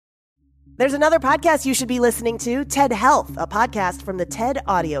There's another podcast you should be listening to, TED Health, a podcast from the TED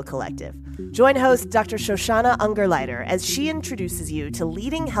Audio Collective. Join host Dr. Shoshana Ungerleider as she introduces you to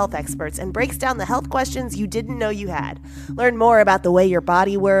leading health experts and breaks down the health questions you didn't know you had. Learn more about the way your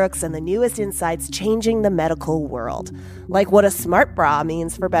body works and the newest insights changing the medical world, like what a smart bra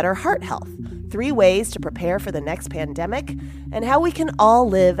means for better heart health, 3 ways to prepare for the next pandemic, and how we can all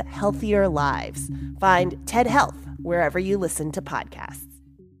live healthier lives. Find TED Health wherever you listen to podcasts.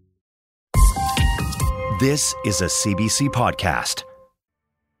 This is a CBC podcast.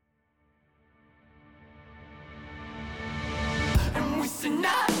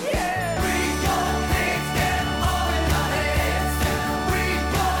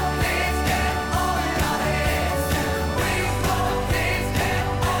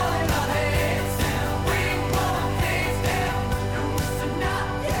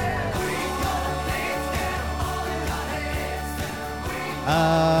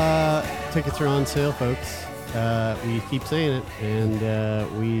 Tickets are on sale, folks. We keep saying it,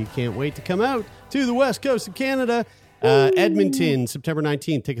 and we can't wait to come out to the west coast of Canada. Edmonton, September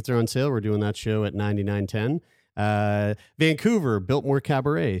 19th. Tickets are on sale. We're doing that show at 99.10. Vancouver, Biltmore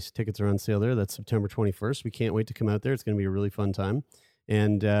Cabarets. Tickets are on sale there. That's September 21st. We can't wait to come out there. It's going to be a really fun time.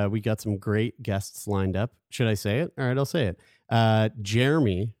 And we got some great guests lined up. Should I say it? All right, I'll say it.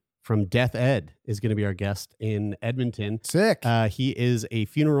 Jeremy from Death Ed is going to be our guest in Edmonton. Sick. He is a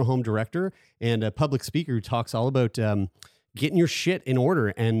funeral home director and a public speaker who talks all about getting your shit in order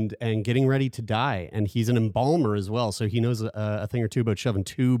and getting ready to die. And he's an embalmer as well, so he knows a thing or two about shoving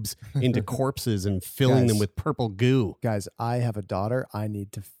tubes into corpses and filling them with purple goo. Guys, I have a daughter. I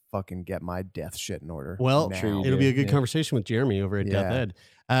need to fucking get my death shit in order. Well, now. It'll be a good conversation with Jeremy over at Death Ed.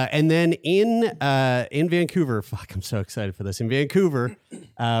 And then in Vancouver, fuck, I'm so excited for this. In Vancouver,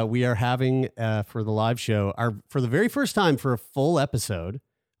 we are having for the live show for the very first time for a full episode.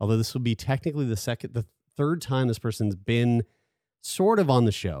 Although this will be technically the third time this person's been sort of on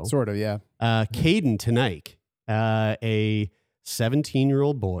the show. Sort of, yeah. Caden Tonight, a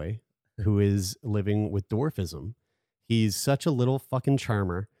 17-year-old boy who is living with dwarfism. He's such a little fucking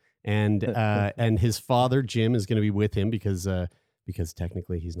charmer, and his father Jim is going to be with him because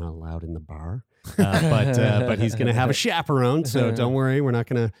technically he's not allowed in the bar, but he's going to have a chaperone. So don't worry, we're not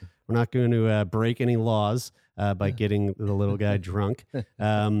going to break any laws by getting the little guy drunk.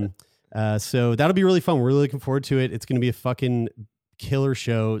 So that'll be really fun. We're really looking forward to it. It's going to be a fucking killer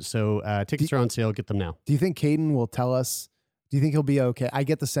show. So tickets are on sale. Get them now. Do you think Caden will tell us? Do you think he'll be okay? I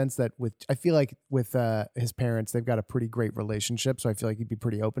get the sense that I feel like with his parents, they've got a pretty great relationship. So I feel like he'd be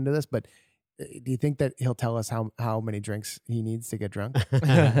pretty open to this. But do you think that he'll tell us how many drinks he needs to get drunk?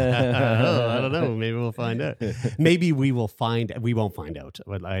 I don't know. Maybe we'll find out. Maybe we won't find out.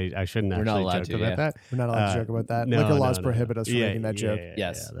 But I shouldn't actually joke about that. We're not allowed to joke about that. No, Liquor laws prohibit us from making that joke.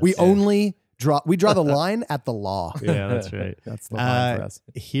 Yes. We only draw the line at the law. Yeah, that's right. That's the line for us.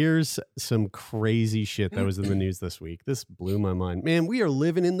 Here's some crazy shit that was in the news this week. This blew my mind. Man, we are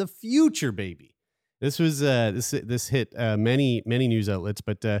living in the future, baby. This was this hit many news outlets,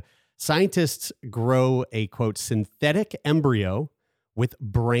 but scientists grow a, quote, synthetic embryo with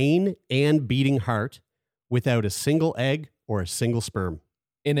brain and beating heart without a single egg or a single sperm.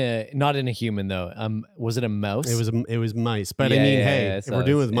 Not in a human though. Was it a mouse? It was mice. But if we're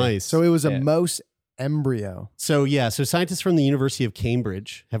doing with mice. So it was a mouse embryo. So scientists from the University of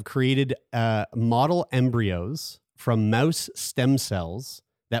Cambridge have created model embryos from mouse stem cells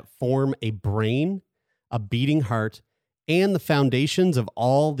that form a brain, a beating heart, and the foundations of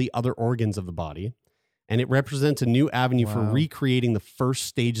all the other organs of the body. And it represents a new avenue for recreating the first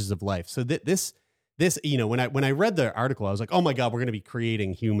stages of life. So this, when I read the article, I was like, oh my God, we're going to be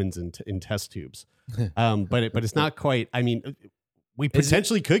creating humans in test tubes. But it's not quite. I mean, we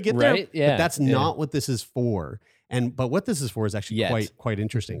potentially could get there, but that's not what this is for. But what this is for is actually quite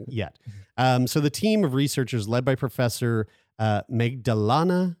interesting yet. So the team of researchers led by Professor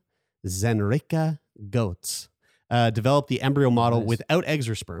Magdalena Zenrika Goetz developed the embryo model without eggs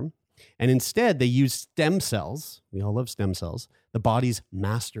or sperm. And instead, they used stem cells. We all love stem cells. The body's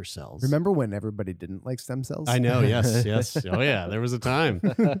master cells. Remember when everybody didn't like stem cells? I know, yes. Oh, yeah, there was a time.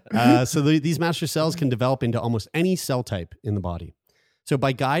 So these master cells can develop into almost any cell type in the body. So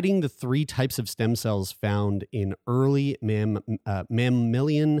by guiding the 3 types of stem cells found in early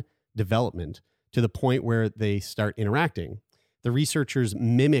mammalian development to the point where they start interacting, the researchers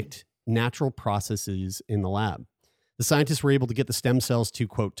mimicked natural processes in the lab. The scientists were able to get the stem cells to,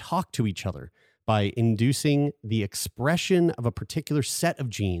 quote, talk to each other by inducing the expression of a particular set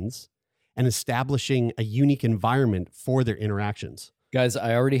of genes and establishing a unique environment for their interactions. Guys,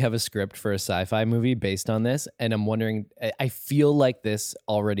 I already have a script for a sci-fi movie based on this, and I'm wondering, I feel like this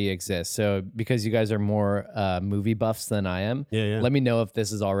already exists. So because you guys are more movie buffs than I am, let me know if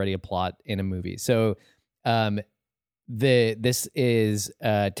this is already a plot in a movie. So this is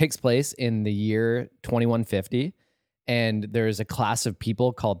takes place in the year 2150, and there's a class of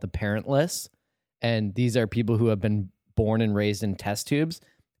people called the parentless, and these are people who have been born and raised in test tubes.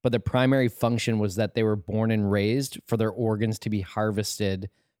 But the primary function was that they were born and raised for their organs to be harvested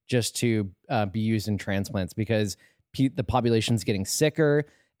just to be used in transplants because the population's getting sicker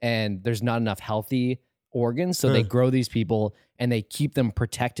and there's not enough healthy organs. So they grow these people and they keep them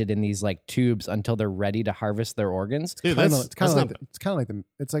protected in these like tubes until they're ready to harvest their organs. Dude,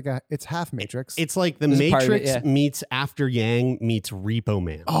 it's half Matrix. It's like the This is part of Matrix it, meets After Yang meets Repo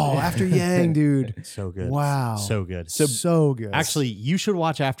Man. Oh, After Yang, dude. So good. Wow. So good. So good. Actually, you should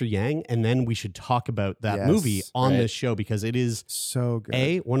watch After Yang, and then we should talk about that Yes, movie on right. this show because it is so good.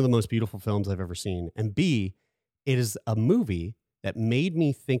 A, one of the most beautiful films I've ever seen, and B, it is a movie that made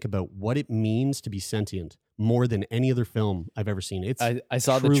me think about what it means to be sentient more than any other film I've ever seen. It's I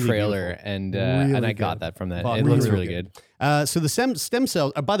saw the truly trailer beautiful. and Really I got good. that from that. Fuck, It looks really really good. So the stem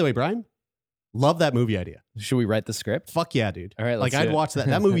cells. By the way, Brian, love that movie idea. Should we write the script? Fuck yeah, dude. All right, like let's do I'd it. watch that.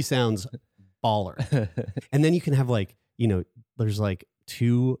 That movie sounds baller. And then you can have like, there's like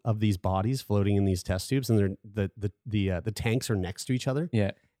two of these bodies floating in these test tubes, and the tanks are next to each other,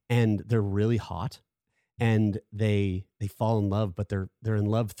 Yeah. and they're really hot, and they fall in love, but they're in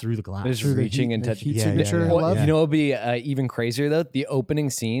love through the glass. They're just Through the reaching heat- and the touching. heat Yeah, signature yeah, love. yeah. You know what would be even crazier though? The opening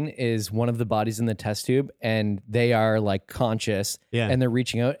scene is one of the bodies in the test tube and they are like conscious Yeah. and they're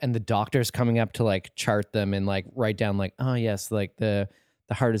reaching out and the doctor's coming up to like chart them and like write down like, oh yes, like the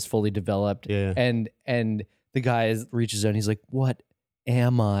heart is fully developed. Yeah. And the guy reaches out and he's like, what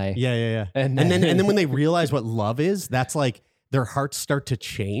am I? Yeah. And And then when they realize what love is, that's like their hearts start to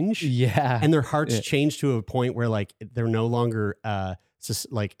change. Yeah. And their hearts Yeah. change to a point where like they're no longer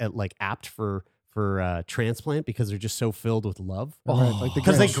apt for transplant because they're just so filled with love. Like the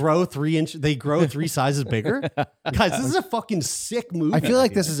Because they Grinch. grow 3 sizes bigger. Guys, this is a fucking sick movie. I feel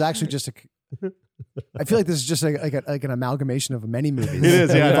like this is actually just I feel like this is just like an amalgamation of many movies. It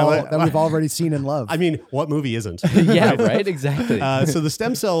is, yeah, that we've already seen and loved. I mean, what movie isn't? yeah, right? Exactly. So the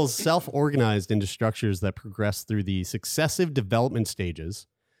stem cells self-organized into structures that progress through the successive development stages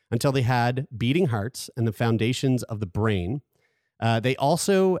until they had beating hearts and the foundations of the brain. They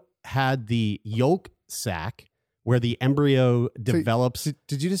also had the yolk sac where the embryo develops.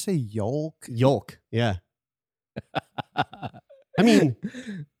 Did you just say yolk? Yolk, yeah. I mean,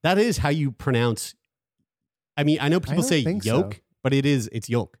 that is how you pronounce. I mean, I know people don't say think yolk, so. but it's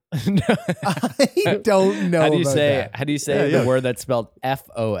yolk. I don't know. How do you about say that. how do you say Yeah. the word that's spelled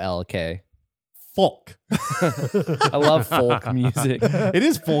FOLK? Folk. I love folk music. It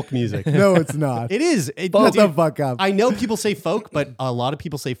is folk music. No, it's not. It is. Shut the Dude, fuck up. I know people say folk, but a lot of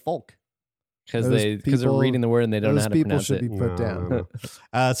people say folk. Because Those they're people- reading the word and they don't know Those how to people pronounce should it. be put down.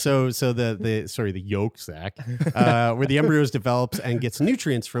 No. So the yolk sac, where the embryos develops and gets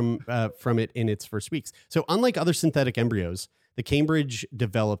nutrients from it in its first weeks. So unlike other synthetic embryos, the Cambridge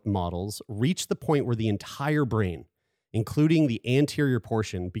developed models reached the point where the entire brain, including the anterior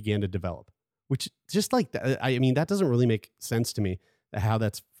portion, began to develop. Which just like I mean, that doesn't really make sense to me how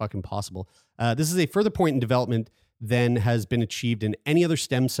that's fucking possible. This is a further point in development than has been achieved in any other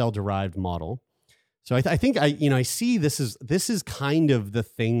stem cell derived model. So I think I see this is kind of the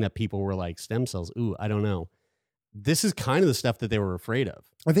thing that people were like, stem cells. Ooh, I don't know. This is kind of the stuff that they were afraid of.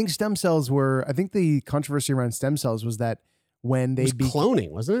 I think I think the controversy around stem cells was that when It they was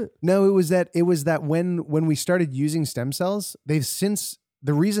cloning, wasn't it? No, it was that when we started using stem cells, they've since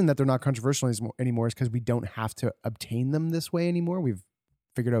the reason that they're not controversial anymore is because we don't have to obtain them this way anymore. We've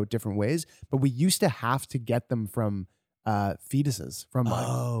figured out different ways, but we used to have to get them from fetuses, from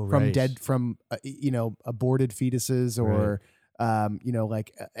aborted fetuses or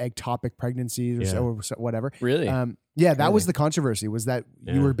like ectopic pregnancies or whatever. Really? That was the controversy, was that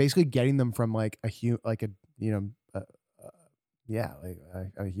Yeah. you were basically getting them from like a human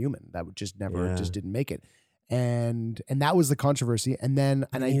that would just never just didn't make it. And that was the controversy. And then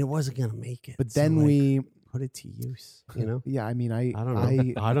it wasn't gonna make it. but then we put it to use. You know, yeah, I mean, I don't know.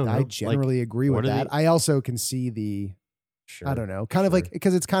 I don't know. I Like, generally agree what with are that. they- I also can see the, sure. I don't know, kind of like,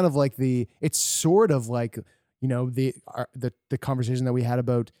 because it's kind of like it's sort of like, the conversation that we had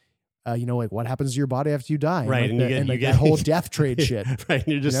about, like what happens to your body after you die. Right, And, and you get that whole death trade shit. Right, and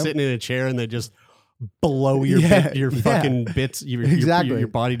you're just You know? sitting in a chair and they just blow your fucking bits, Exactly. your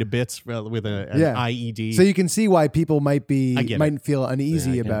body to bits with an Yeah. IED. So you can see why people might I get feel uneasy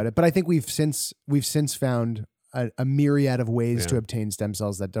Yeah, I get about it. But I think we've since found a myriad of ways Yeah. to obtain stem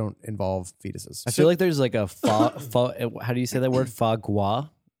cells that don't involve fetuses. I feel like there's like a how do you say that word? Foie gras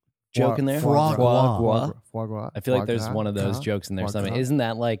joke in there? Foie gras. Foie gras. I feel like there's Foie one of those gras. jokes in there. Foie Something gras. isn't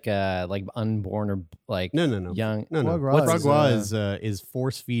that like unborn or like No. young? No. Foie gras Foie is, gras is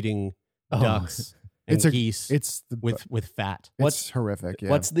force feeding Oh. ducks and It's a- geese It's with fat. it's horrific. Yeah.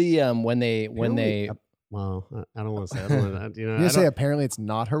 What's the when they Well, I don't want to say. I don't wanna, you know, you I say? don't- Apparently, it's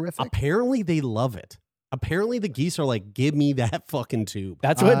not horrific. apparently they love it. Apparently the geese are like, give me that fucking tube.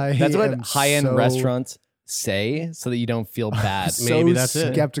 that's I what am high end so- restaurants say so that you don't feel bad. so Maybe that's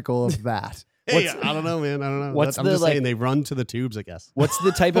it. skeptical of that. Hey, I don't know, man. I don't know. what's I'm the, just like- saying they run to the tubes, I guess. What's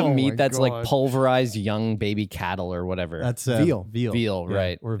the type of Oh my meat that's like God. pulverized young baby cattle or whatever? That's Veal. veal, Yeah,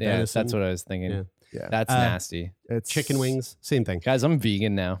 right? or yeah, venison. that's what I was thinking. Yeah. Yeah. That's Uh, nasty, It's Chicken wings, same thing. guys. I'm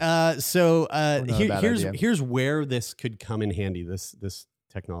vegan now. So not a bad here's idea. here's where this could come in handy. This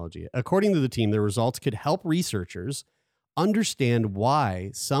technology, according to the team, the results could help researchers understand why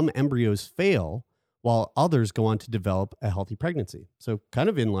some embryos fail while others go on to develop a healthy pregnancy. So kind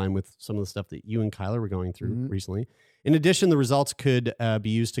of in line with some of the stuff that you and Kyler were going through Mhm. recently. In addition, the results could be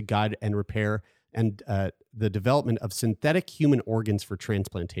used to guide and repair and the development of synthetic human organs for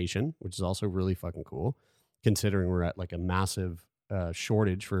transplantation, which is also really fucking cool, considering we're at like a massive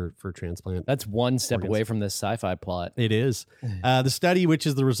shortage for transplant. That's one step organs. away from this sci-fi plot. It is. The study, which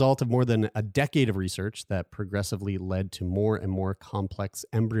is the result of more than a decade of research that progressively led to more and more complex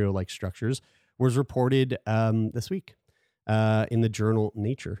embryo-like structures, was reported this week in the journal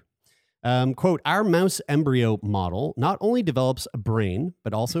Nature. Quote, our mouse embryo model not only develops a brain,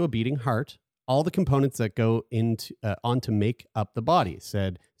 but also a beating heart, all the components that go into on to make up the body,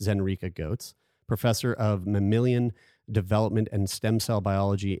 said Zenrika Goetz, professor of mammalian development and stem cell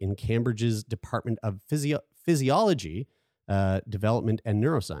biology in Cambridge's Department of Physiology, Development and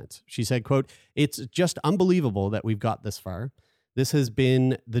Neuroscience. She said, quote, it's just unbelievable that we've got this far. This has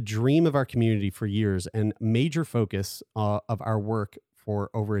been the dream of our community for years and major focus of our work for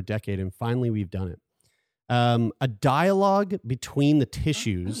over a decade. And finally, we've done it. A dialogue between the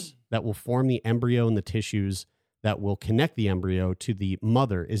tissues that will form the embryo and the tissues that will connect the embryo to the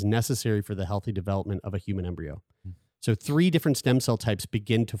mother is necessary for the healthy development of a human embryo. So 3 different stem cell types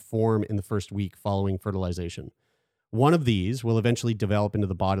begin to form in the first week following fertilization. One of these will eventually develop into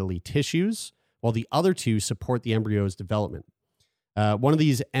the bodily tissues, while the other 2 support the embryo's development. One of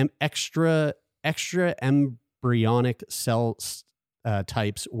these extra embryonic cell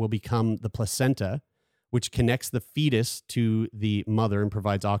types will become the placenta, which connects the fetus to the mother and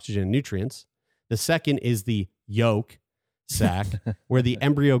provides oxygen and nutrients. The second is the yolk sac, where the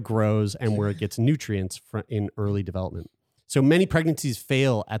embryo grows and where it gets nutrients in early development. So many pregnancies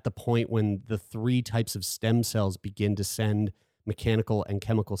fail at the point when the 3 types of stem cells begin to send mechanical and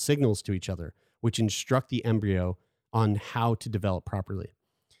chemical signals to each other, which instruct the embryo on how to develop properly.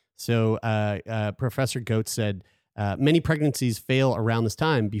 So Professor Goetz said, many pregnancies fail around this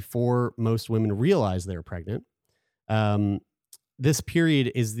time before most women realize they're pregnant. This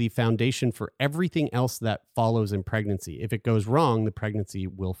period is the foundation for everything else that follows in pregnancy. If it goes wrong, the pregnancy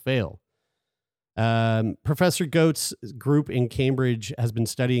will fail. Professor Goetz's group in Cambridge has been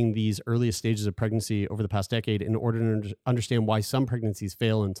studying these earliest stages of pregnancy over the past decade in order to understand why some pregnancies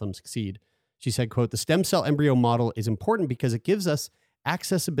fail and some succeed. She said, quote, the stem cell embryo model is important because it gives us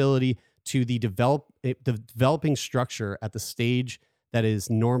accessibility to the developing structure at the stage that is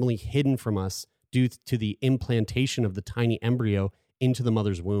normally hidden from us due to the implantation of the tiny embryo into the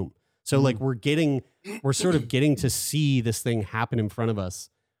mother's womb. So like we're sort of getting to see this thing happen in front of us.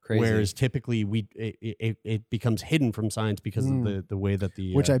 Crazy. Whereas typically it becomes hidden from science because of the way that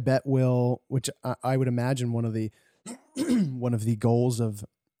the which I bet will, which I would imagine one of the one of the goals of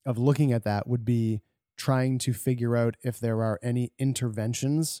looking at that would be trying to figure out if there are any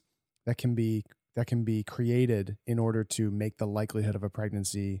interventions that can be created in order to make the likelihood of a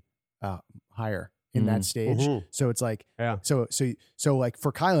pregnancy higher in that stage. Mhm. So it's like, Yeah. So like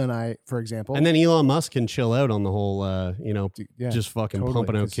for Kyle and I, for example, and then Elon Musk can chill out on the whole yeah, just fucking totally,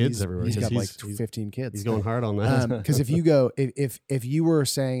 pumping out 'cause kids he's- everywhere. He's 'cause got like 15 kids. He's going hard on that. Because if you go, if you were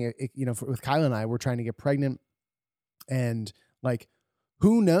saying, with Kyle and I, we're trying to get pregnant, and like,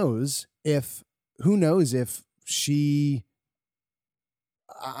 who knows if she,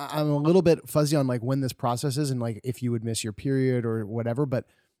 I'm a little bit fuzzy on like when this process is and like if you would miss your period or whatever, but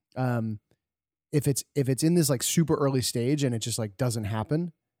if it's in this like super early stage and it just like doesn't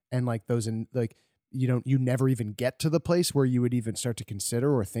happen, and like those in like you never even get to the place where you would even start to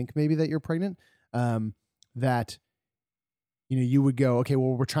consider or think maybe that you're pregnant, that you would go, okay,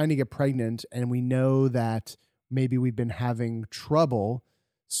 well, we're trying to get pregnant and we know that maybe we've been having trouble,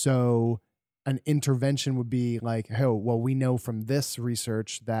 so an intervention would be like, oh, well, we know from this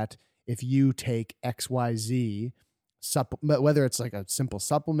research that if you take XYZ, whether it's like a simple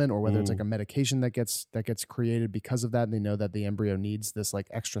supplement or whether it's like a medication that gets created because of that, and they know that the embryo needs this like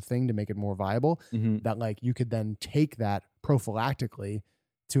extra thing to make it more viable, that like you could then take that prophylactically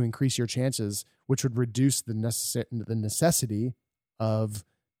to increase your chances, which would reduce the necessity of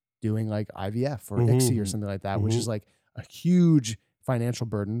doing like IVF or ICSI or something like that, which is like a huge financial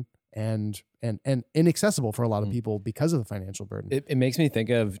burden and inaccessible for a lot of people because of the financial burden. It makes me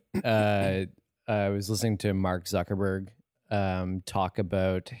think of I was listening to Mark Zuckerberg talk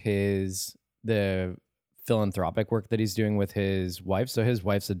about the philanthropic work that he's doing with his wife. So his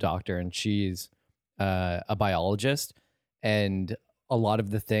wife's a doctor and she's a biologist, and a lot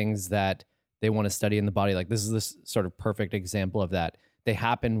of the things that they want to study in the body, like this is this sort of perfect example of that. They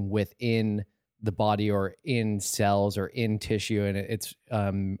happen within the body or in cells or in tissue, and it's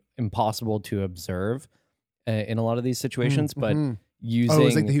impossible to observe in a lot of these situations. But using, it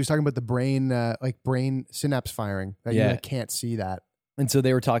was like he was talking about the brain, like brain synapse firing that you like can't see that. And so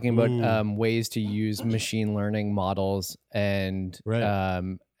they were talking about ways to use machine learning models and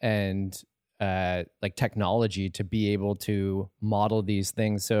like technology to be able to model these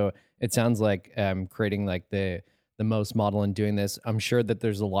things. So it sounds like creating like the most model and doing this. I'm sure that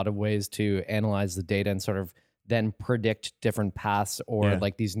there's a lot of ways to analyze the data and sort of then predict different paths or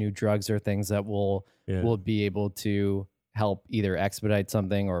like these new drugs or things that will be able to help either expedite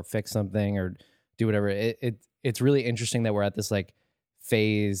something or fix something or do whatever. It's really interesting that we're at this like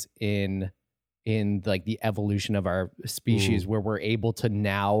phase in like the evolution of our species where we're able to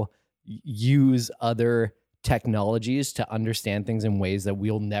now use other technologies to understand things in ways that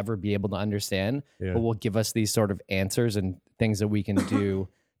we'll never be able to understand, but will give us these sort of answers and things that we can do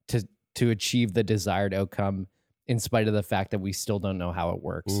to achieve the desired outcome in spite of the fact that we still don't know how it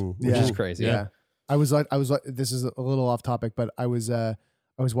works, which is crazy. Yeah. I was like, this is a little off topic, but I was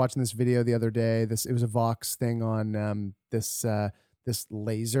watching this video the other day. It was a Vox thing on this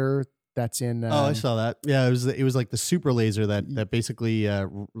laser that's in. I saw that. Yeah, it was like the super laser that basically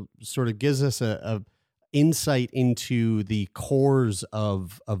sort of gives us a insight into the cores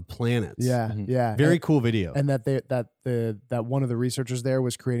of planets. Yeah. Very cool video. And that one of the researchers there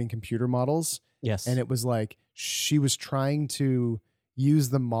was creating computer models. Yes. And it was like she was trying to use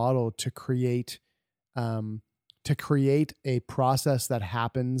the model to create a process that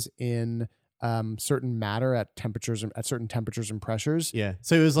happens in certain matter at certain temperatures and pressures. Yeah.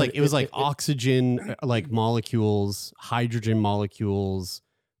 So it was like oxygen like molecules, hydrogen molecules,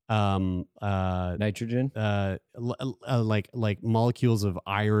 Nitrogen, like molecules of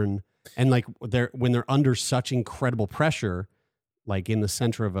iron, and like when they're under such incredible pressure, like in the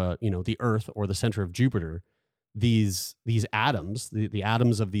center of the Earth or the center of Jupiter, these atoms, the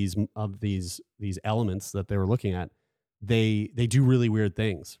atoms of these elements that they were looking at, they do really weird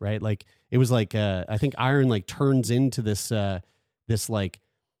things, right? Like it was like I think iron like turns into this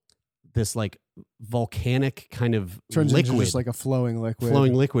volcanic kind of turns liquid, into just like a flowing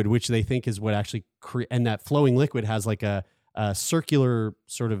liquid, which they think is what actually and that flowing liquid has like a circular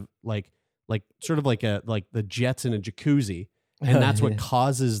sort of like the jets in a jacuzzi, and that's what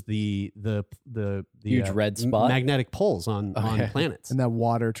causes the huge red spot magnetic poles on planets, and that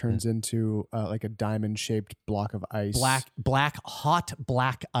water turns into like a diamond shaped block of ice, hot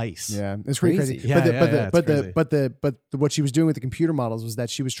black ice. Yeah, it's pretty crazy. But what she was doing with the computer models was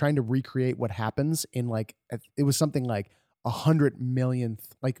that she was trying to recreate what happens in like it was something like 100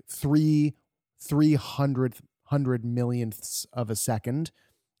 millionth, like 300 millionths of a second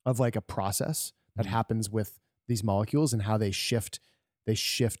of like a process that happens with these molecules and how they shift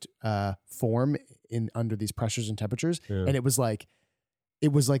form in under these pressures and temperatures. And it was like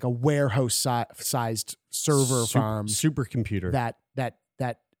a warehouse sized server farm supercomputer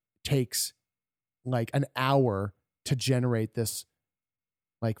that takes like an hour to generate this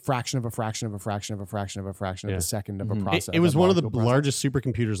like fraction of a fraction of a fraction of a fraction of a fraction of a second of a process. It was one of the largest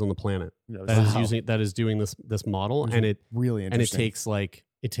supercomputers on the planet that is doing this model, and it really interesting. And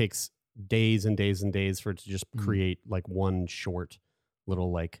it takes days and days and days for it to just create like one short little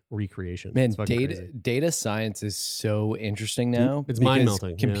like recreation. Man, data science is so interesting now. It's mind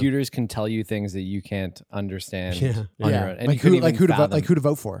melting. Computers can tell you things that you can't understand on your own. And like who to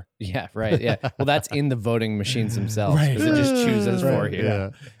vote for. Yeah, right. Yeah. Well, that's in the voting machines themselves. Right. It just chooses for you. Yeah.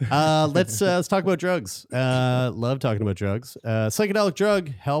 Let's talk about drugs. Love talking about drugs. Psychedelic drug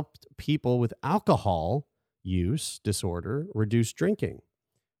helped people with alcohol use disorder reduce drinking.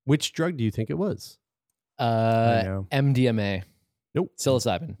 Which drug do you think it was? MDMA. Nope.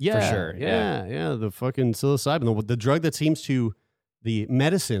 Psilocybin. Yeah, for sure. Yeah. The fucking psilocybin. The drug that seems to the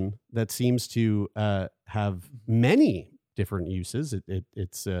medicine that seems to have many different uses.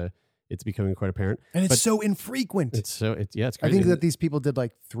 It's becoming quite apparent, And it's But so infrequent. it's crazy. I think that these people did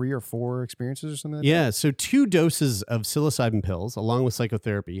like 3 or 4 experiences or something like that. Yeah, so 2 doses of psilocybin pills, along with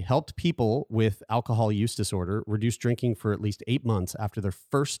psychotherapy, helped people with alcohol use disorder reduce drinking for at least 8 months after their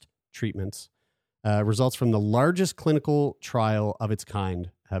first treatments. Results from the largest clinical trial of its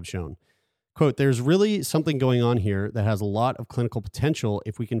kind have shown. Quote, there's really something going on here that has a lot of clinical potential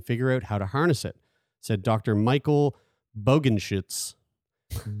if we can figure out how to harness it, said Dr. Michael Bogenschutz,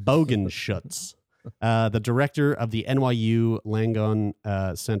 the director of the NYU Langone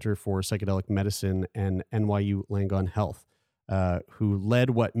Center for Psychedelic Medicine and NYU Langone Health, who led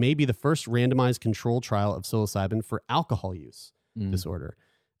what may be the first randomized control trial of psilocybin for alcohol use disorder.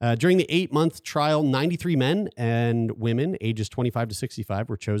 During the 8-month trial, 93 men and women ages 25 to 65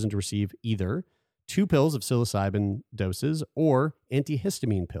 were chosen to receive either 2 pills of psilocybin doses or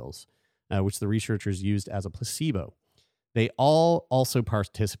antihistamine pills, which the researchers used as a placebo. They all also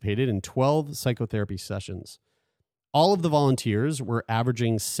participated in 12 psychotherapy sessions. All of the volunteers were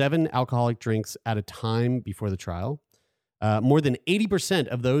averaging 7 alcoholic drinks at a time before the trial. More than 80%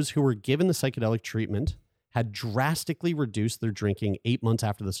 of those who were given the psychedelic treatment had drastically reduced their drinking 8 months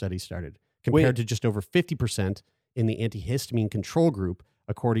after the study started, compared to just over 50% in the antihistamine control group,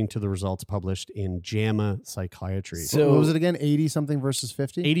 according to the results published in JAMA Psychiatry. So what was it again? 80 something versus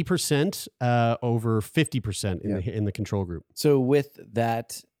 50? 80% over 50% in the control group. So with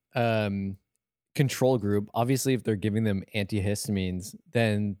that control group, obviously if they're giving them antihistamines,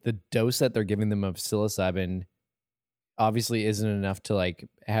 then the dose that they're giving them of psilocybin obviously isn't enough to like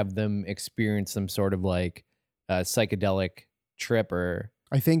have them experience some sort of like psychedelic trip or...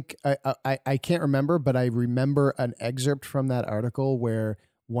 I think I can't remember, but I remember an excerpt from that article where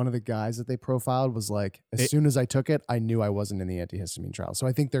one of the guys that they profiled was like, as soon as I took it, I knew I wasn't in the antihistamine trial. So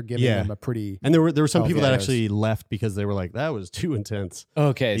I think they're giving them a pretty... And there were some people that actually left because they were like, that was too intense.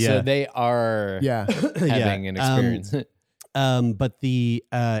 Okay, so they are having an experience. But the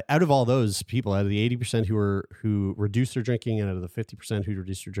out of all those people, out of the 80% who reduced their drinking and out of the 50% who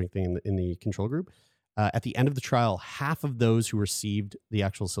reduced their drinking in the control group, at the end of the trial, half of those who received the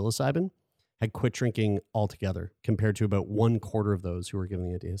actual psilocybin had quit drinking altogether, compared to about 1/4 of those who were given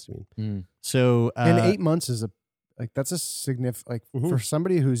the antihistamine. So, and 8 months is that's a significant, for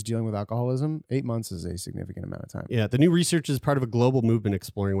somebody who's dealing with alcoholism, 8 months is a significant amount of time. Yeah, the new research is part of a global movement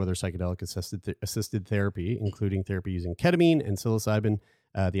exploring whether psychedelic assisted therapy, including therapy using ketamine and psilocybin,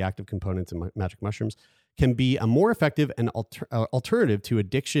 the active components in magic mushrooms, can be a more effective and alternative to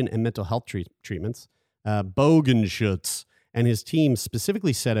addiction and mental health treatments. Bogenschutz and his team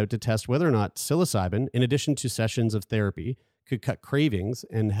specifically set out to test whether or not psilocybin, in addition to sessions of therapy, could cut cravings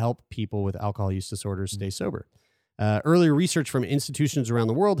and help people with alcohol use disorders stay sober. Earlier research from institutions around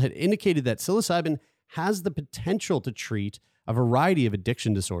the world had indicated that psilocybin has the potential to treat a variety of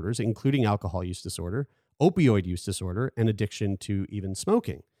addiction disorders, including alcohol use disorder, opioid use disorder, and addiction to even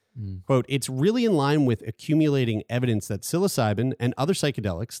smoking. Quote, it's really in line with accumulating evidence that psilocybin and other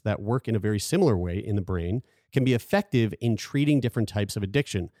psychedelics that work in a very similar way in the brain can be effective in treating different types of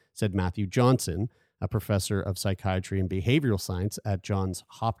addiction, said Matthew Johnson, a professor of psychiatry and behavioral science at Johns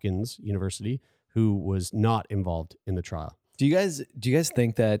Hopkins University, who was not involved in the trial. Do you guys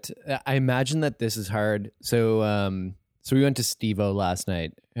think that, I imagine that this is hard. So we went to Steve-O last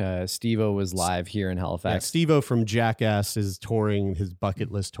night. Steve-O was live here in Halifax. Yeah, Steve-O from Jackass is touring his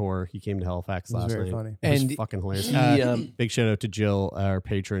bucket list tour. He came to Halifax last night. Funny. It was fucking hilarious. Big shout out to Jill, our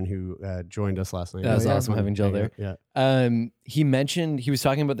patron, who joined us last night. That was awesome having Jill there. Yeah. He was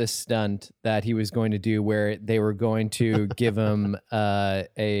talking about this stunt that he was going to do where they were going to give him an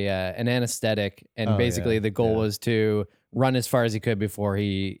anesthetic, and basically the goal was to run as far as he could before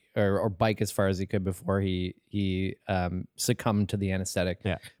or bike as far as he could before he succumbed to the anesthetic.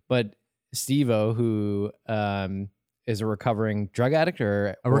 Yeah. But Steve-O, who is a recovering drug addict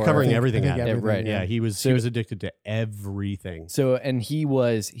or recovering everything I think addict. Right. Yeah, he was addicted to everything. So, and he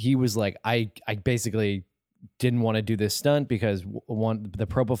was like, I basically didn't want to do this stunt because the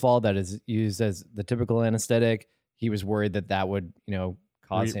propofol that is used as the typical anesthetic, he was worried that would,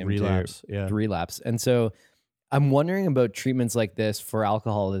 cause him to relapse. And so I'm wondering about treatments like this for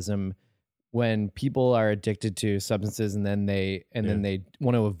alcoholism when people are addicted to substances and then they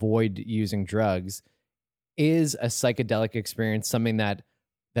want to avoid using drugs. Is a psychedelic experience something that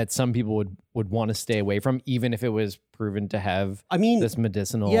some people would want to stay away from, even if it was proven to have this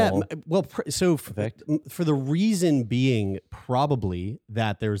medicinal effect? For the reason being probably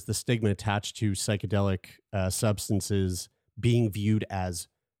that there's the stigma attached to psychedelic substances being viewed as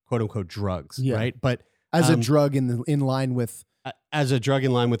quote unquote drugs, right? But as a drug in line with as a drug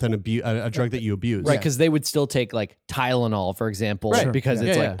in line with a drug that you abuse. Right, because they would still take like Tylenol, for example, Right. because Yeah.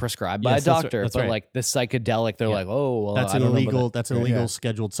 it's Yeah, like yeah. prescribed by Yes, a that's doctor. right. But like the psychedelic, they're like, oh, well, that's I an don't know about illegal. that. That's an illegal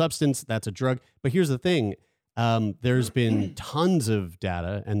scheduled substance. That's a drug. But here's the thing: there's been tons of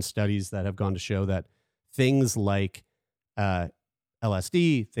data and studies that have gone to show that things like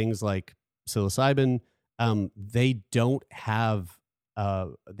LSD, things like psilocybin, they don't have.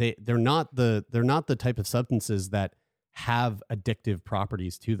 They're not the type of substances that have addictive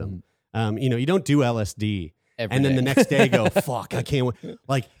properties to them. You don't do LSD Every and then day. the next day go, fuck, I can't wait.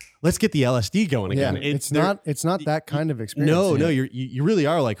 Like, let's get the LSD going Yeah, again. it's not that kind of experience. No, you really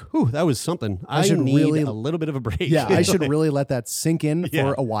are like, whew, that was something. I should need really- a little bit of a break. Yeah, I should really let that sink in Yeah.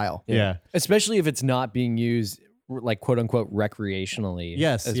 for a while. Yeah. Especially if it's not being used like quote unquote recreationally.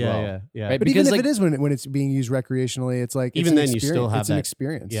 Yes. as yeah, well. yeah. Right? But Because, even if like- it is when it's being used recreationally, it's like Even it's an then you still experience. have it's an that-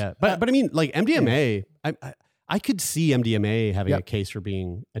 experience. Yeah. But I mean, like MDMA, I could see MDMA having a Yep. case for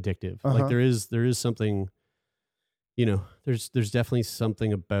being addictive. Uh-huh. Like there is something, there's definitely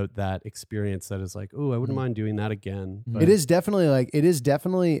something about that experience that is like, oh, I wouldn't mind doing that again. But It is definitely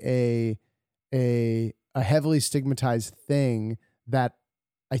a heavily stigmatized thing that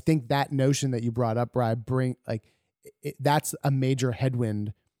I think that notion that you brought up, Brian, that's a major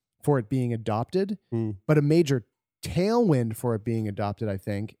headwind for it being adopted, but a major tailwind for it being adopted, I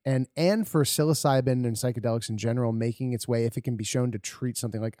think, and for psilocybin and psychedelics in general making its way, if it can be shown to treat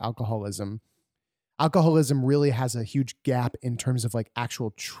something like alcoholism. Alcoholism really has a huge gap in terms of like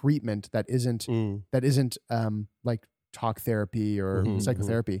actual treatment that isn't like talk therapy or Mhm,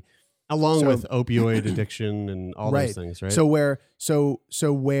 psychotherapy. along So- with opioid addiction and all Right. those things, right? So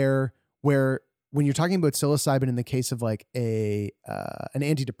where when you're talking about psilocybin in the case of like an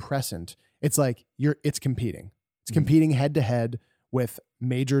antidepressant, it's like it's competing. It's competing head to head with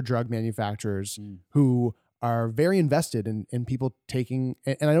major drug manufacturers who are very invested in people taking,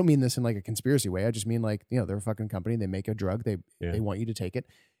 and I don't mean this in like a conspiracy way. I just mean like, they're a fucking company. They make a drug. They want you to take it.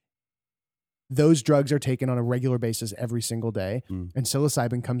 Those drugs are taken on a regular basis every single day. And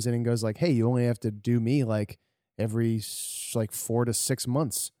psilocybin comes in and goes like, hey, you only have to do me like every like 4 to 6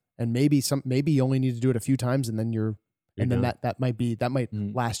 months. And maybe you only need to do it a few times and then then done. that might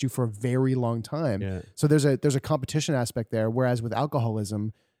last you for a very long time. Yeah. So there's a competition aspect there. Whereas with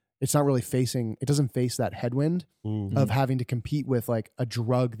alcoholism, it doesn't face that headwind of having to compete with like a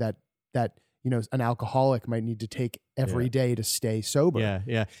drug that an alcoholic might need to take every day to stay sober.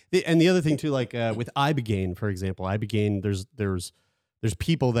 Yeah. And the other thing too, like with Ibogaine, for example, Ibogaine, there's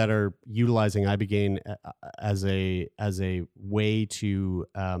people that are utilizing Ibogaine as a way to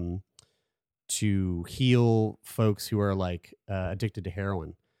heal folks who are like addicted to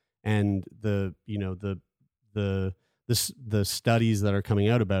heroin, and the studies that are coming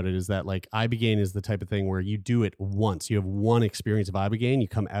out about it is that like Ibogaine is the type of thing where you do it once, you have one experience of Ibogaine, you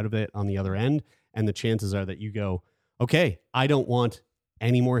come out of it on the other end, and the chances are that you go, okay, I don't want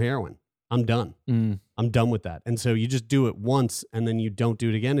any more heroin. I'm done. I'm done with that. And so you just do it once and then you don't do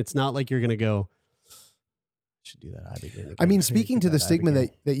it again. It's not like you're going to go, I should do that Ibogaine again. I mean, speaking to the stigma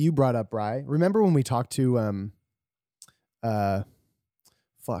that you brought up, Bri, remember when we talked to, I'm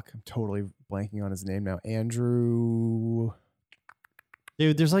totally blanking on his name now. Andrew.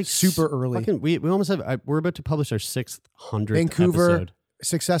 Dude, there's like Super early. We almost have, we're about to publish our 600th Vancouver, episode.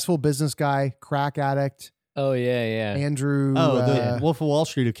 successful business guy, crack addict, Oh yeah. Andrew. Oh, the Wolf of Wall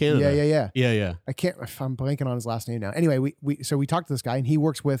Street of Canada. Yeah. Yeah. I can't. I'm blanking on his last name now. Anyway, we talked to this guy, and he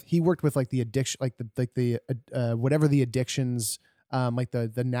worked with like the addiction, whatever the addictions, like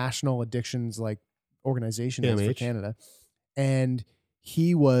the national addictions like organization is for PMH. Canada, and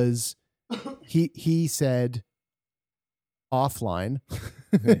he said offline.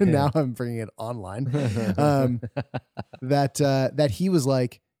 Now I'm bringing it online. That he was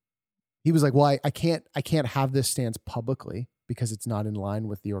like, well, I can't have this stance publicly because it's not in line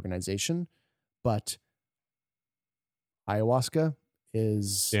with the organization, but ayahuasca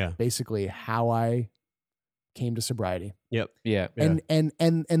is basically how I came to sobriety. Yep. Yeah. And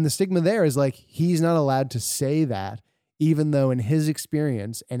the stigma there is like, he's not allowed to say that, even though in his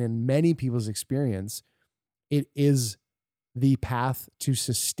experience and in many people's experience, it is the path to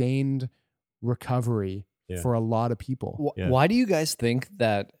sustained recovery for a lot of people. Why do you guys think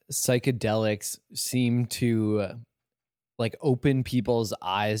that psychedelics seem to like open people's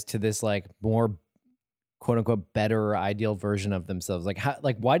eyes to this like more quote unquote better ideal version of themselves?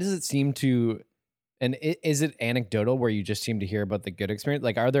 Like why does it seem to, and is it anecdotal where you just seem to hear about the good experience?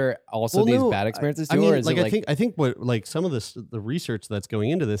 Like, are there also these bad experiences too? Or is it like, I think what like some of the research that's going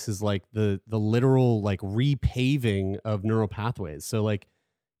into this is like the literal like repaving of neural pathways. So like,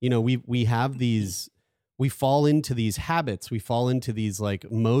 we have these we fall into these habits, we fall into these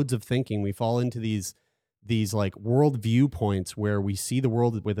like modes of thinking, we fall into these like world viewpoints where we see the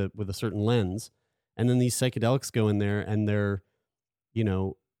world with a certain lens, and then these psychedelics go in there and they're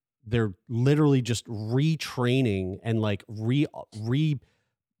literally just retraining and like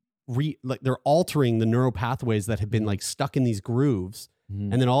like they're altering the neural pathways that have been like stuck in these grooves,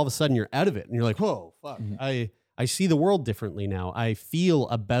 and then all of a sudden you're out of it and you're like, whoa, fuck, I see the world differently now. I feel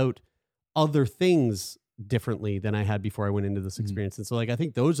about other things differently than I had before I went into this experience. And so like, I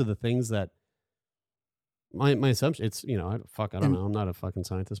think those are the things that my assumption, it's, I don't know. I'm not a fucking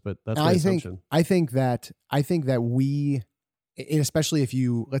scientist, but that's my assumption. I think that we, especially if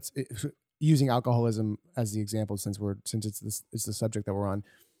you, using alcoholism as the example, since it's the subject that we're on,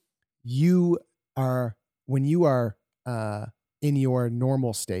 when you are in your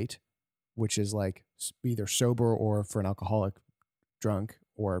normal state, which is like either sober or for an alcoholic drunk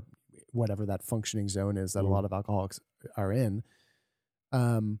or whatever that functioning zone is that a lot of alcoholics are in,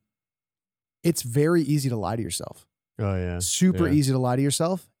 it's very easy to lie to yourself. Oh yeah. Super easy to lie to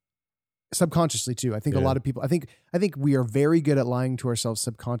yourself. Subconsciously too. I think a lot of people, I think we are very good at lying to ourselves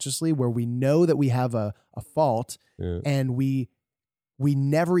subconsciously, where we know that we have a fault and we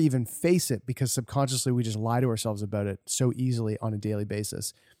never even face it because subconsciously we just lie to ourselves about it so easily on a daily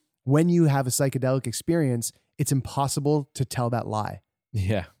basis. When you have a psychedelic experience, it's impossible to tell that lie.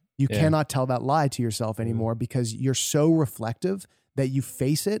 Yeah. You cannot tell that lie to yourself anymore because you're so reflective that you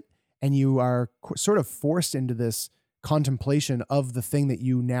face it and you are sort of forced into this contemplation of the thing that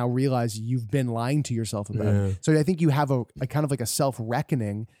you now realize you've been lying to yourself about. Yeah. So I think you have a kind of like a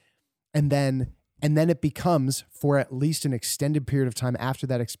self-reckoning, and then it becomes, for at least an extended period of time after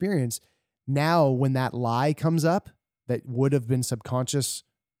that experience, now when that lie comes up that would have been subconscious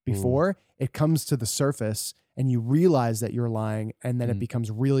before, it comes to the surface and you realize that you're lying, and then it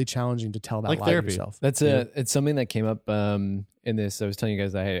becomes really challenging to tell that Like lie therapy. to yourself. That's it's something that came up in this. I was telling you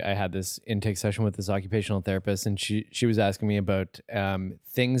guys I had this intake session with this occupational therapist, and she was asking me about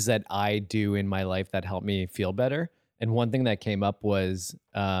things that I do in my life that help me feel better. And one thing that came up was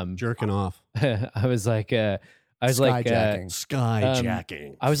Jerking off. I was like, Skyjacking.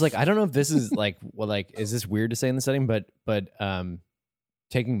 Skyjacking. I was like, I don't know if this is like, is this weird to say in the setting? But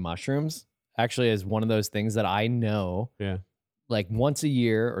taking mushrooms actually is one of those things that I know, like once a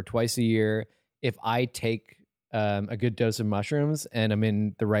year or twice a year, if I take a good dose of mushrooms and I'm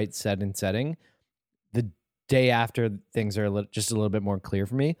in the right setting, the day after things are just a little bit more clear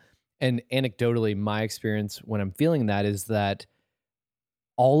for me. And anecdotally, my experience when I'm feeling that is that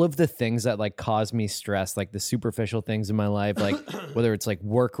all of the things that like cause me stress, like the superficial things in my life, like whether it's like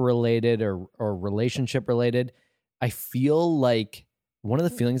work related or relationship related, I feel like one of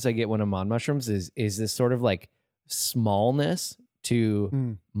the feelings I get when I'm on mushrooms is this sort of like smallness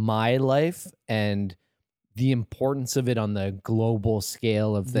to my life and the importance of it on the global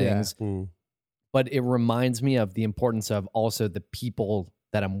scale of things. Yeah. But it reminds me of the importance of also the people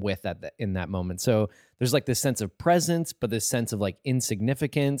that I'm with in that moment. So there's like this sense of presence, but this sense of like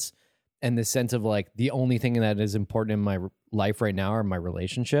insignificance and this sense of like the only thing that is important in my life right now are my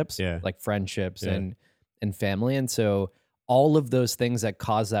relationships, like friendships and family. And so all of those things that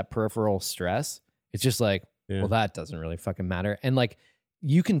cause that peripheral stress, it's just like, well, that doesn't really fucking matter. And like,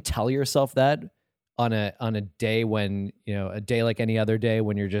 you can tell yourself that on a day when, a day like any other day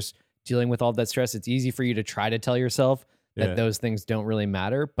when you're just dealing with all that stress, it's easy for you to try to tell yourself that those things don't really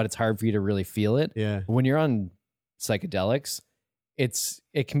matter, but it's hard for you to really feel it. Yeah. When you're on psychedelics,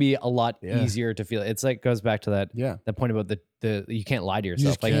 it can be a lot easier to feel. It's like, goes back to that point about the you can't lie to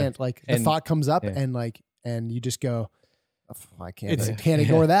yourself. You just can't, the thought comes up and you just go, I can't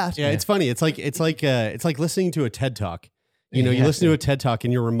ignore that. Yeah, it's funny. It's like listening to a TED Talk. You listen to a TED Talk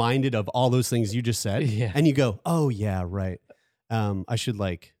and you're reminded of all those things you just said, and you go, "Oh yeah, right.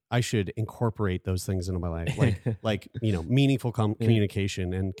 I should incorporate those things into my life, like meaningful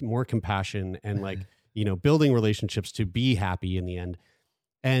communication and more compassion and building relationships to be happy in the end."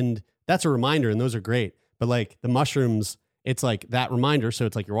 And that's a reminder, and those are great. But like the mushrooms, it's like that reminder. So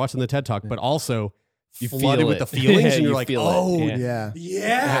it's like you're watching the TED Talk, but also you flooded with the feelings, and you're like, oh yeah.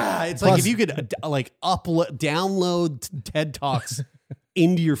 It's like if you could download TED Talks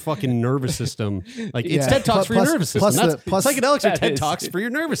into your fucking nervous system. Like it's TED Talks for your nervous system. Psychedelics are TED Talks for your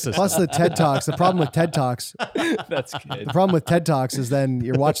nervous system. Plus the TED Talks. The problem with TED Talks. That's good. The problem with TED Talks is then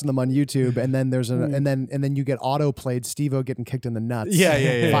you're watching them on YouTube, and then there's and then you get auto played Steve-O getting kicked in the nuts.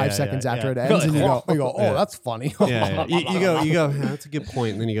 5 seconds after it ends, and you go, oh, that's funny. You go, that's a good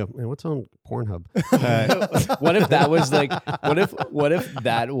point, and then you go, man, what's on Pornhub? What if that was like? What if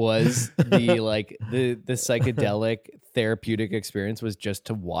that was the psychedelic therapeutic experience was just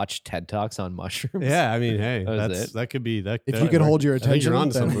to watch TED Talks on mushrooms. Yeah, I mean, hey, That was it. that could be that. If that you could work. hold your I think attention, you're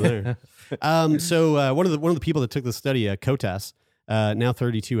onto then- something there. So one of the people that took the study, Kotas, now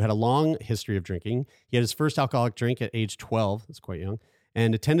 32, had a long history of drinking. He had his first alcoholic drink at age 12. That's quite young,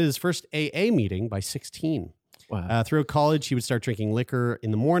 and attended his first AA meeting by 16. Wow. Throughout college, he would start drinking liquor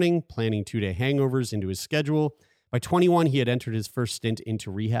in the morning, planning 2-day hangovers into his schedule. By 21, he had entered his first stint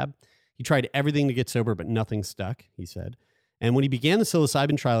into rehab. He tried everything to get sober, but nothing stuck, he said. And when he began the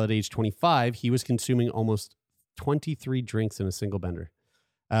psilocybin trial at age 25, he was consuming almost 23 drinks in a single bender.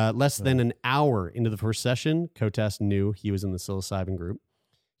 Less than an hour into the first session, Kotas knew he was in the psilocybin group.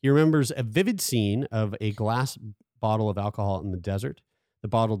 He remembers a vivid scene of a glass bottle of alcohol in the desert. The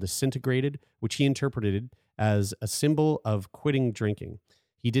bottle disintegrated, which he interpreted as a symbol of quitting drinking.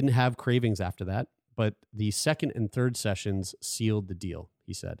 He didn't have cravings after that, but the second and third sessions sealed the deal,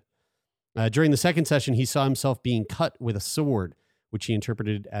 he said. During the second session, he saw himself being cut with a sword, which he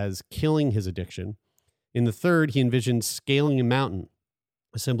interpreted as killing his addiction. In the third, he envisioned scaling a mountain,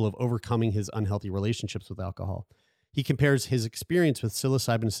 a symbol of overcoming his unhealthy relationships with alcohol. He compares his experience with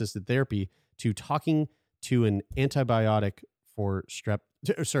psilocybin-assisted therapy to talking to an antibiotic for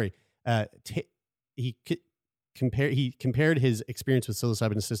he compared his experience with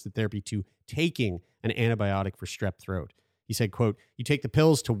psilocybin-assisted therapy to taking an antibiotic for strep throat. He said, quote, "You take the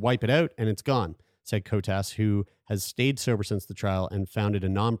pills to wipe it out and it's gone," said Kotas, who has stayed sober since the trial and founded a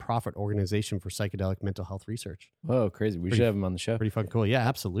nonprofit organization for psychedelic mental health research. Whoa, crazy. We should have him on the show. Pretty fucking cool. Yeah,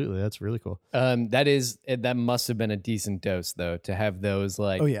 absolutely. That's really cool. That must have been a decent dose though, to have those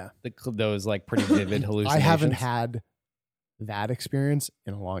like, Oh yeah. those like pretty vivid hallucinations. I haven't had that experience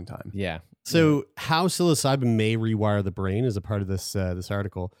in a long time. Yeah. So how psilocybin may rewire the brain is a part of this this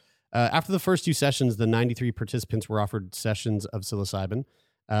article. After the first 2 sessions, the 93 participants were offered sessions of psilocybin,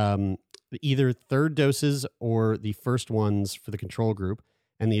 either third doses or the first ones for the control group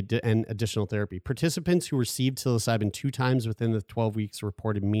and additional therapy. Participants who received psilocybin 2 times within the 12 weeks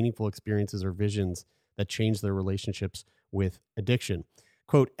reported meaningful experiences or visions that changed their relationships with addiction.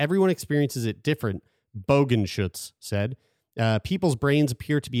 Quote, "Everyone experiences it different," Bogenschutz said. People's brains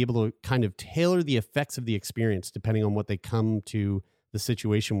appear to be able to kind of tailor the effects of the experience depending on what they come to the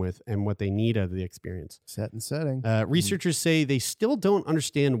situation with and what they need out of the experience. Set and setting. Researchers say they still don't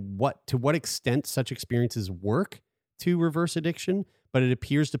understand to what extent such experiences work to reverse addiction, but it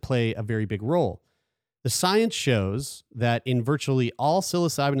appears to play a very big role. The science shows that in virtually all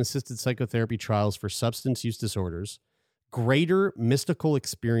psilocybin-assisted psychotherapy trials for substance use disorders, greater mystical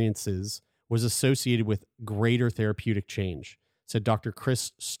experiences was associated with greater therapeutic change, said Dr.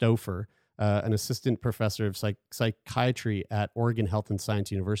 Chris Stouffer, an assistant professor of psychiatry at Oregon Health and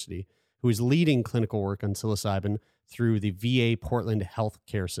Science University, who is leading clinical work on psilocybin through the VA Portland Health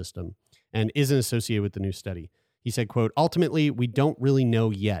Care System and isn't associated with the new study. He said, quote, "Ultimately, we don't really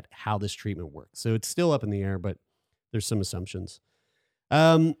know yet how this treatment works. So it's still up in the air, but there's some assumptions."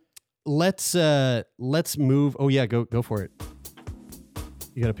 Let's move. Oh yeah, go for it.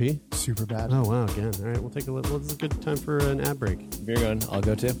 You got to pee? Super bad. Oh wow, again. All right, we'll take a little. This is a good time for an ad break. If you're going, I'll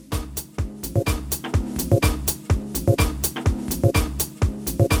go too.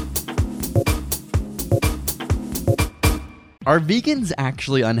 Are vegans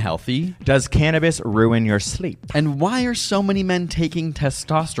actually unhealthy? Does cannabis ruin your sleep? And why are so many men taking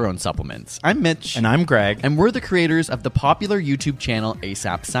testosterone supplements? I'm Mitch. And I'm Greg. And we're the creators of the popular YouTube channel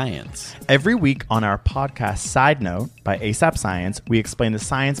ASAP Science. Every week on our podcast Side Note by ASAP Science, we explain the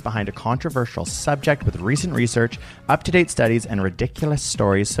science behind a controversial subject with recent research, up-to-date studies, and ridiculous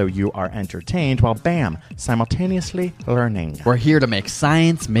stories so you are entertained while, bam, simultaneously learning. We're here to make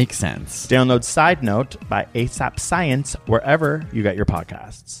science make sense. Download Side Note by ASAP Science wherever you get your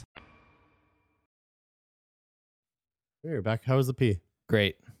podcasts. Hey, you're back. How was the pee?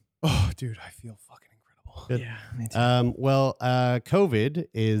 Great. Oh, dude, I feel fucking incredible. Good. Yeah, me too. COVID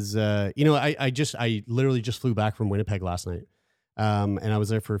is, I literally just flew back from Winnipeg last night. And I was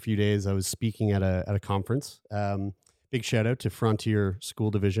there for a few days. I was speaking at a conference. Big shout out to Frontier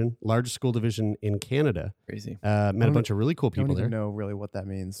School Division, largest school division in Canada. Crazy. Met a bunch of really cool I don't people even there. know really what that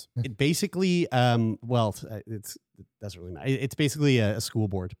means. It basically, it doesn't really matter. It's basically a school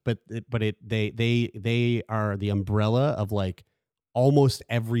board, but they are the umbrella of like almost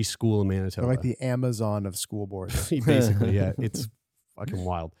every school in Manitoba. They're like the Amazon of school boards. Basically, yeah, it's fucking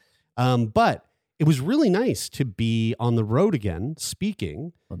wild. But it was really nice to be on the road again,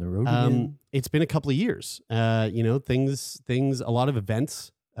 speaking. On the road again. It's been a couple of years. Things, a lot of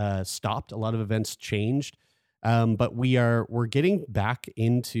events stopped, a lot of events changed. But we're getting back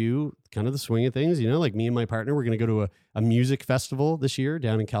into kind of the swing of things. Like me and my partner, we're going to go to a music festival this year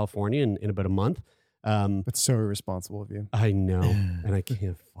down in California in about a month. That's so irresponsible of you. I know, and I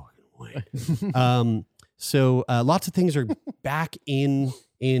can't fucking wait. So lots of things are back in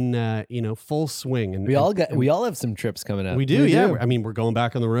full swing, and We all have some trips coming up. we do, We yeah. do. I mean, we're going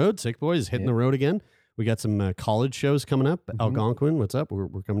back on the road. Sick Boys hitting the road again. We got some college shows coming up. Algonquin, what's up?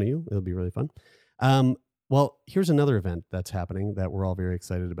 We're coming to you. It'll be really fun. Well, here's another event that's happening that we're all very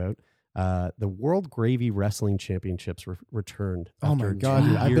excited about. The World Gravy Wrestling Championships returned. Oh after my a God,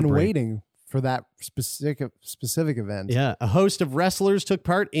 dude, I've 2-year been break. waiting for that specific event. Yeah, a host of wrestlers took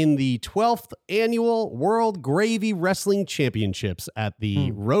part in the 12th annual World Gravy Wrestling Championships at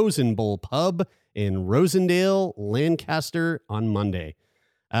the Rosen Bowl Pub in Rosendale, Lancaster on Monday.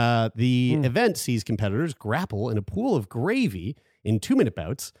 The event sees competitors grapple in a pool of gravy in 2-minute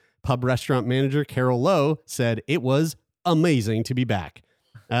bouts. Pub restaurant manager Carol Lowe said it was amazing to be back.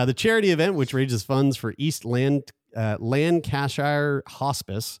 The charity event, which raises funds for East Lancashire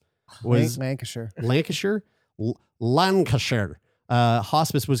Hospice, was Lancashire. Lancashire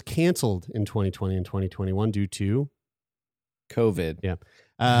Hospice was canceled in 2020 and 2021 due to COVID.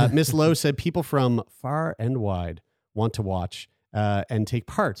 Yeah. Miss Lowe said people from far and wide want to watch and take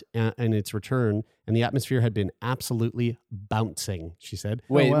part in its return, and the atmosphere had been absolutely bouncing, she said.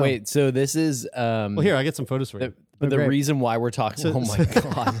 Wait. So this is Well, here, I get some photos for you. the great. reason why we're talking. Oh my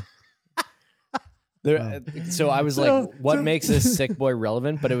God. So I was like, what makes this Sick Boy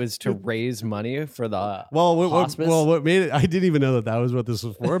relevant? But it was to raise money for the hospice. What made it, I didn't even know that was what this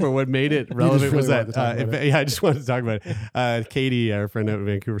was for, but what made it relevant was really that, wanted to talk about I just wanted to talk about it. Katie, our friend out in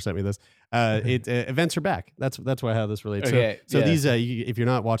Vancouver, sent me this. Events are back. That's why how this relates. Okay, So yeah. these, if you're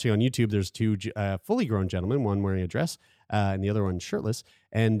not watching on YouTube, there's two fully grown gentlemen, one wearing a dress and the other one shirtless,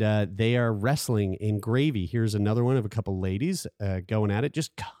 and they are wrestling in gravy. Here's another one of a couple ladies going at it,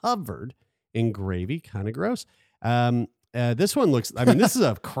 just covered in gravy, kind of gross. This one looks, I mean, this is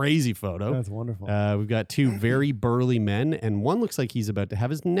a crazy photo. That's wonderful. We've got two very burly men, and one looks like he's about to have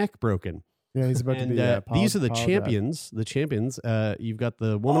his neck broken. Yeah, he's about And to be. these are the champions. The champions. You've got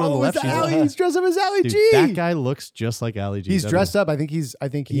the woman on the left. He's dressed up as Ali Dude, G. that guy looks just like Ali G. He's doesn't dressed he? up. I think he's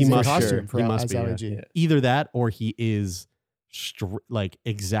He in must costume he must as be, Ali yeah. G. Either that, or he is like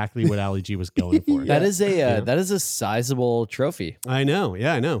exactly what Ali G was going for. That is a sizable trophy. I know.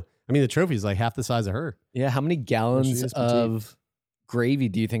 Yeah, I know. I mean, the trophy's like half the size of her. Yeah, how many gallons is petite. of gravy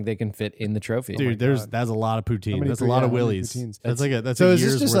do you think they can fit in the trophy? Dude, that's a lot of poutine. many That's a lot of how many willies. poutines? That's a So is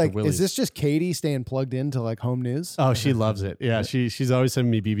year's this just worth like of willies. is this just Katie staying plugged into like home news? Oh, she loves it. Yeah, she's always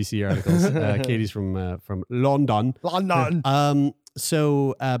sending me BBC articles. Katie's from London. London.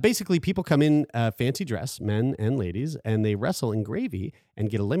 So basically, people come in fancy dress, men and ladies, and they wrestle in gravy and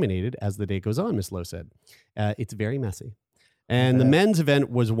get eliminated as the day goes on, Miss Lowe said. It's very messy. And the men's event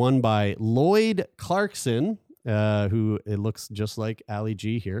was won by Lloyd Clarkson, who it looks just like Ali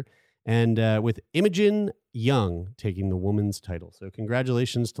G here, and with Imogen Young taking the women's title. So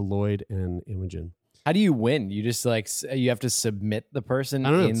congratulations to Lloyd and Imogen. How do you win? You just you have to submit the person I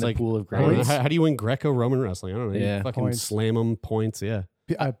don't know. in It's the like, pool of I don't know. gravy. How do you win Greco-Roman wrestling? I don't know. Yeah. You fucking Points. slam them, points. Yeah.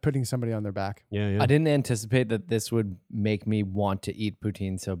 Putting somebody on their back. Yeah. I didn't anticipate that this would make me want to eat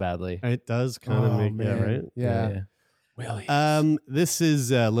poutine so badly. It does kind of Oh, make, yeah, man. right? Yeah. This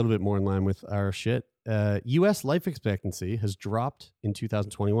is a little bit more in line with our shit. U.S. life expectancy has dropped in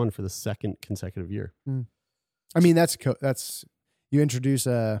 2021 for the second consecutive year. I mean, that's you introduce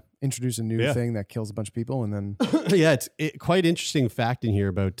a new Yeah. thing that kills a bunch of people, and then Yeah, it's quite interesting fact in here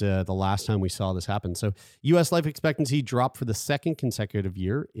about the last time we saw this happen. So, U.S. life expectancy dropped for the second consecutive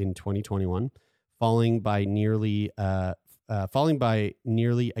year in 2021, falling by nearly a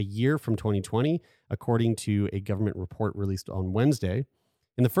year from 2020, according to a government report released on Wednesday.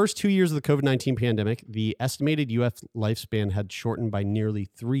 In the first 2 years of the COVID-19 pandemic, the estimated U.S. lifespan had shortened by nearly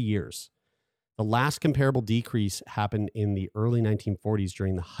 3 years. The last comparable decrease happened in the early 1940s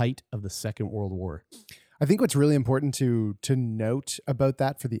during the height of the Second World War. I think what's really important to note about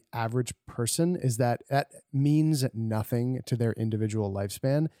that for the average person is that means nothing to their individual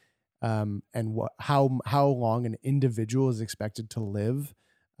lifespan, and how long an individual is expected to live,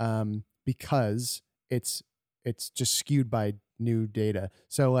 because it's just skewed by new data.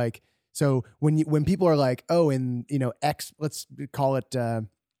 So when people are like, oh, in X, let's call it the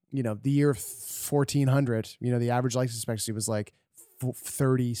year 1400, the average life expectancy was like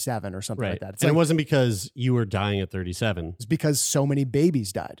 37 or something like that. It's And like, it wasn't because you were dying at 37. it's because so many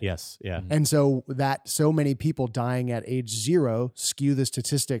babies died. Yes. Yeah. And so that so many people dying at age 0 skew the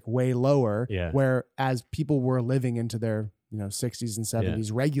statistic way lower. Yeah. Whereas people were living into their 60s and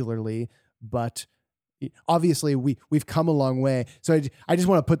 70s regularly, but obviously we've come a long way. So I just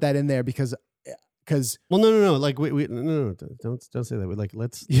want to put that in there because because no. Like no, don't say that. Like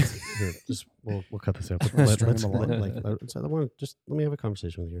let's here, just we'll cut this out. String them Let's along. let me have a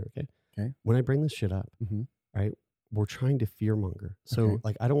conversation with you, okay? Okay. When I bring this shit up, Mhm. right? We're trying to fearmonger. So Okay.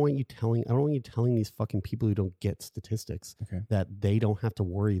 like I don't want you telling these fucking people who don't get statistics Okay. that they don't have to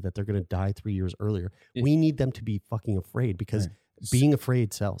worry that they're going to die 3 years earlier. Yeah. We need them to be fucking afraid because Right. being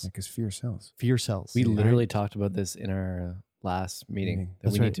afraid sells. because fear sells. Fear sells. We right? literally talked about this in our last meeting that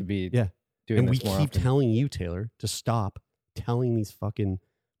That's we right. need to be Yeah. doing And we this more keep often. telling you, Taylor, to stop telling these fucking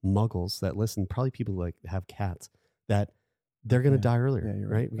muggles that listen, probably people like have cats, that they're going to Yeah. die earlier. Yeah, you're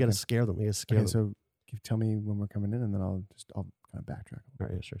right. right. We got to Okay. scare them. We got to scare Okay, them. so tell me when we're coming in, and then I'll kind of backtrack. All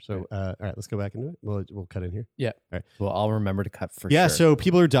right, yeah, sure. So, all right, let's go back into it. We'll cut in here. Well, I'll remember to cut for Yeah, sure. so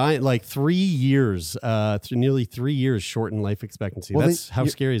people are dying like 3 years, nearly 3 years short in life expectancy. Well, That's how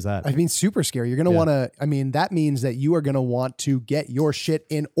scary is that? I mean, super scary. You're going to Yeah. want to, I mean, that means that you are going to want to get your shit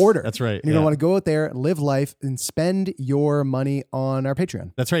in order. That's right. And you're going to want to go out there, live life, and spend your money on our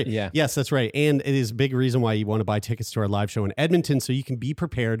Patreon. That's right. Yeah. Yes, that's right. And it is a big reason why you want to buy tickets to our live show in Edmonton so you can be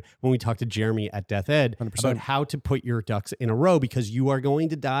prepared when we talk to Jeremy at Death Ed 100%. about how to put your ducks in a row because you are going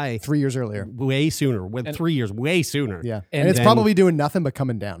to die 3 years earlier. way sooner. With 3 years, way sooner. Yeah. And And it's then- probably doing nothing but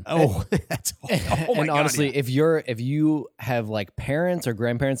coming down. Oh, that's oh my And God, honestly, yeah. if you have like parents or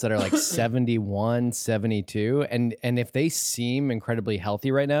grandparents that are like 71, 72, and if they seem incredibly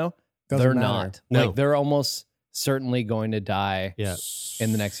healthy right now, Doesn't they're matter. not. No. Like they're almost certainly going to die Yeah.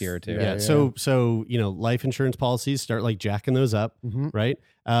 in the next year or two. Yeah. So life insurance policies start like jacking those up, Mhm. right?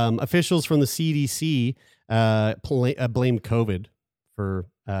 Officials from the CDC blamed COVID for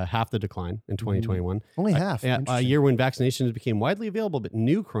half the decline in 2021. Only half. A Interesting. year when vaccinations became widely available, but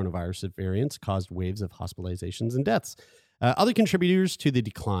new coronavirus variants caused waves of hospitalizations and deaths. Other contributors to the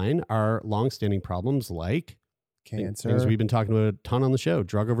decline are longstanding problems like Cancer. things we've been talking about a ton on the show: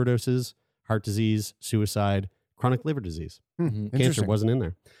 drug overdoses, heart disease, suicide, chronic liver disease. Cancer Interesting. wasn't in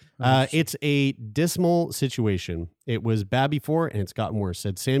there. Oh, interesting. It's a dismal situation. It was bad before, and it's gotten worse,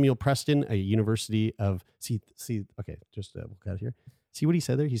 said Samuel Preston, a University of... Okay, just we'll cut it here. See what he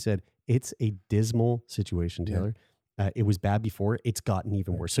said there? He said, it's a dismal situation, Yeah. Taylor. It was bad before. It's gotten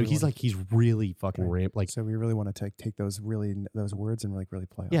even worse. So We he's wanna- like, he's really fucking ramped. Like, So we really want to take those words and really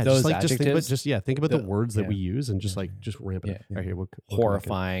play yeah, on. Those just think about, adjectives? think about the the- words that yeah. we use and just Yeah. just ramp it Yeah. up. All right, here, we'll come back in.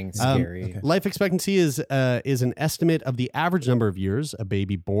 Horrifying, scary. okay. Life expectancy is an estimate of the average number of years a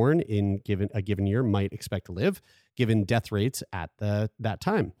baby born in a given year might expect to live, given death rates at that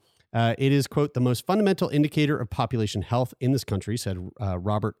time. It is, quote, the most fundamental indicator of population health in this country, said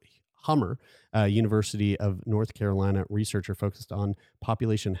Robert Hummer, University of North Carolina researcher focused on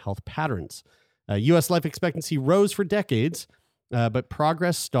population health patterns. U.S. life expectancy rose for decades, but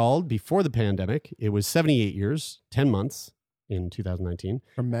progress stalled before the pandemic. It was 78 years, 10 months in 2019.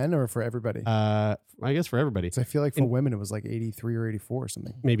 For men or for everybody? I guess for everybody. So I feel like for women, it was like 83 or 84 or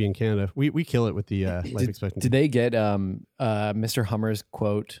something. Maybe in Canada. We kill it with the life expectancy. Did they get Mr. Hummer's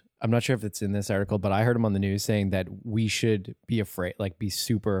quote? I'm not sure if it's in this article, but I heard him on the news saying that we should be afraid, like be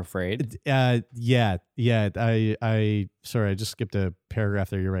super afraid. Yeah. I sorry, I just skipped a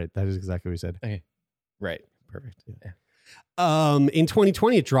paragraph there. You're right. That is exactly what he said. Okay. Right. Perfect. Yeah. In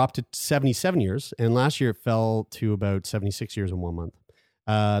 2020, it dropped to 77 years, and last year it fell to about 76 years in 1 month.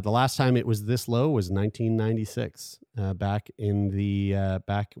 The last time it was this low was 1996, back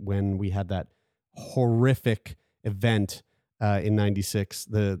when we had that horrific event in 96,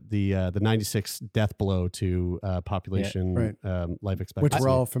 the 96 death blow to population right. life Which expectancy, we're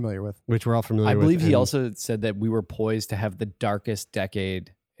all familiar with. familiar I with. believe he and- also said that we were poised to have the darkest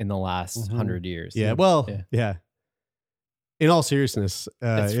decade in the last 100 years. Yeah, well, Yeah. yeah. In all seriousness,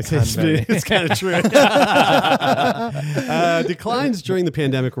 It's kind of- it's kind of true. Declines during the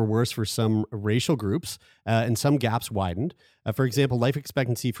pandemic were worse for some racial groups, and some gaps widened. For example, life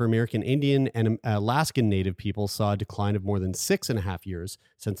expectancy for American Indian and Alaskan Native people saw a decline of more than 6.5 years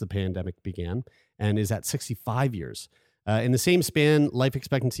since the pandemic began, and is at 65 years. In the same span, life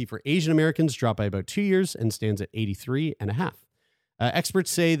expectancy for Asian Americans dropped by about 2 years and stands at 83.5. Experts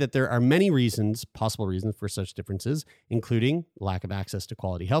say that there are many possible reasons for such differences, including lack of access to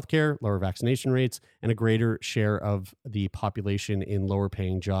quality healthcare, lower vaccination rates, and a greater share of the population in lower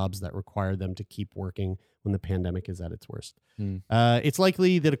paying jobs that require them to keep working when the pandemic is at its worst. It's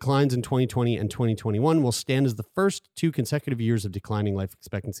likely the declines in 2020 and 2021 will stand as the first 2 consecutive years of declining life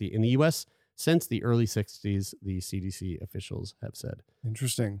expectancy in the U.S. since the early 60s, the CDC officials have said.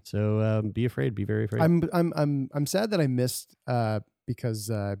 Interesting. So be afraid, be very afraid. I'm sad that I missed because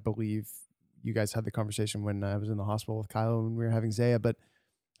I believe you guys had the conversation when I was in the hospital with Kylo when we were having Zaya, but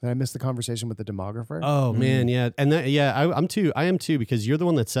Did I miss the conversation with the demographer? Oh man, yeah, and that, yeah, I am too because you're the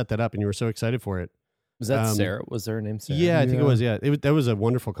one that set that up and you were so excited for it. Was that Sarah? Was her name Sarah? Yeah, I think it was. Yeah, that was a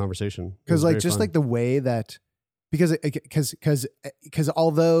wonderful conversation Because like just like the way that because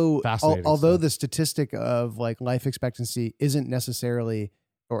although Fascinating the statistic of like life expectancy isn't necessarily,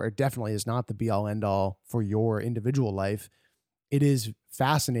 or it definitely is not the be all end all for your individual life, it is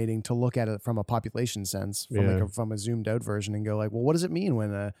fascinating to look at it from a population sense, from a zoomed out version, and go like, well, what does it mean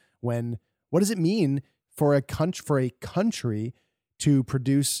what does it mean for a country to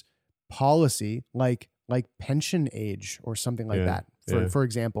produce policy like pension age or something like that, for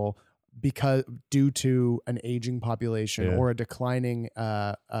example, because due to an aging population or a declining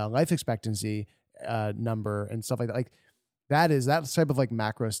life expectancy number and stuff like that. Like that type of like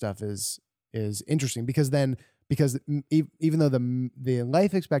macro stuff is interesting because even though the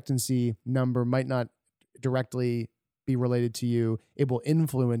life expectancy number might not directly be related to you, it will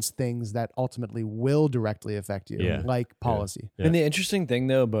influence things that ultimately will directly affect you, like policy. Yeah. And the interesting thing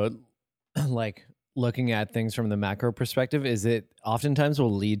though about like looking at things from the macro perspective is it oftentimes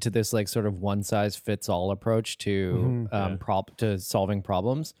will lead to this like sort of one size fits all approach to to solving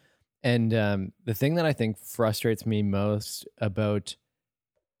problems. And the thing that I think frustrates me most about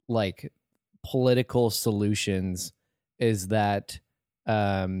like political solutions is that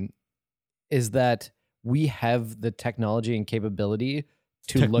we have the technology and capability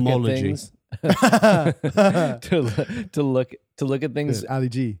to look at things to look at things Ali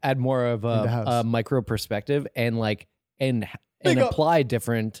G. at more of a micro perspective and like and apply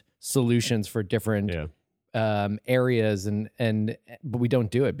different solutions for different areas but we don't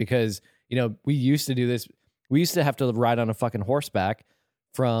do it because we used to do this. We used to have to ride on a fucking horseback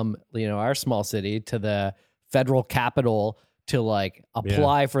from our small city to the federal capital to like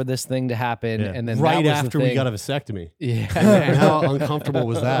apply for this thing to happen, and then right after we got a vasectomy. And how uncomfortable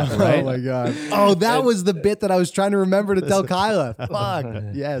was that? Right? Oh my god! Oh, that was the bit that I was trying to remember to tell Kyla. Fuck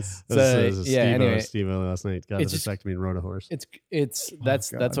yes. Anyway, Steve last night got a vasectomy and rode a horse. That's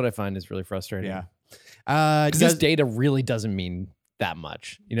what I find is really frustrating. Yeah, because this data really doesn't mean that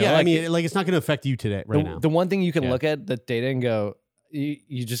much. I mean, like it's not going to affect you today now. The one thing you can look at the data and go.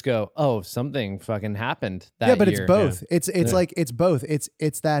 You just go, oh, something fucking happened that year. Yeah, but it's both. It's like it's both. It's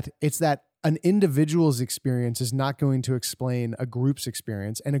that an individual's experience is not going to explain a group's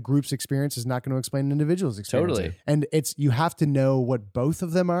experience, and a group's experience is not going to explain an individual's experience. Totally. And you have to know what both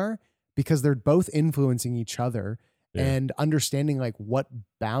of them are because they're both influencing each other, and understanding like what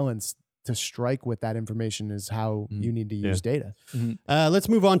balance to strike with that information is how you need to use data. Mm-hmm. Let's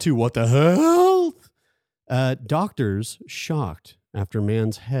move on to what the hell. Doctors shocked after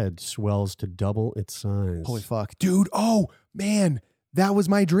man's head swells to double its size. Holy fuck. Dude, oh man, that was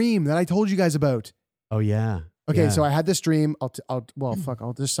my dream that I told you guys about. Oh yeah. Okay, so I had this dream.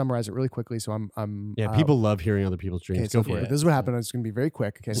 I'll just summarize it really quickly. So I'm people love hearing other people's dreams. Go for it. This is what happened. It's going to be very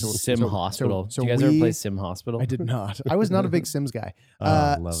quick. Okay, so Hospital. Did you guys ever play Sim Hospital? I did not. I was not a big Sims guy.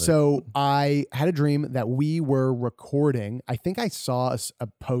 Love it. So I had a dream that we were recording. I think I saw a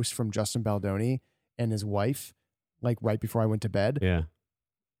post from Justin Baldoni and his wife, like right before I went to bed. Yeah.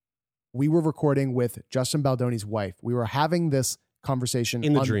 We were recording with Justin Baldoni's wife. We were having this conversation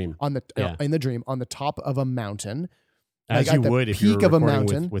in the dream on the top of a mountain, as like you would if you were peak of a recording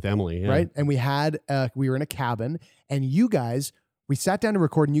mountain with Emily, right? And we were in a cabin, and you guys, we sat down to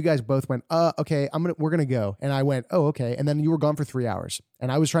record, and you guys both went, okay, we're gonna go, and I went, oh, okay, and then you were gone for 3 hours,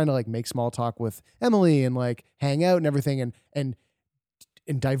 and I was trying to like make small talk with Emily and like hang out and everything, and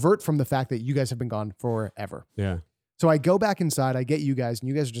divert from the fact that you guys have been gone forever. Yeah. So I go back inside, I get you guys, and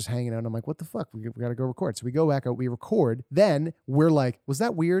you guys are just hanging out. And I'm like, what the fuck? We got to go record. So we go back out, we record. Then we're like, was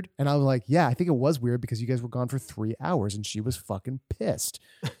that weird? And I was like, yeah, I think it was weird because you guys were gone for 3 hours, and she was fucking pissed.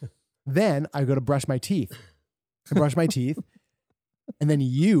 Then I go to brush my teeth. And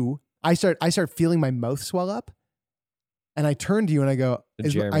then I start feeling my mouth swell up. And I turn to you and I go,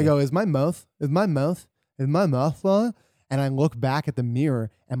 is my mouth swollen? And I look back at the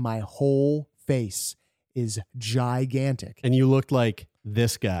mirror, and my whole face is gigantic. And you looked like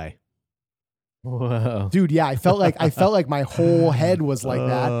this guy. Whoa. Dude, yeah, I felt like my whole head was like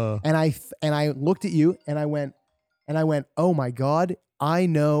that. And I looked at you and I went, oh my God, I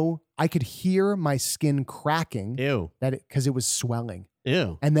know. I could hear my skin cracking. Ew. Because it was swelling.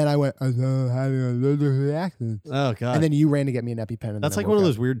 Ew. And then I went, having a reaction. Oh God. And then you ran to get me an EpiPen. That's like one of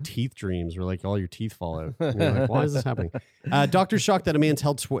those weird teeth dreams where like all your teeth fall out. And you're like, why is this happening? Doctors shocked that a man's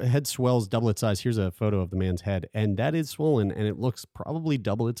head swells double its size. Here's a photo of the man's head, and that is swollen, and it looks probably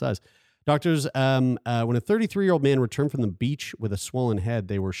double its size. Doctors, when a 33-year-old man returned from the beach with a swollen head,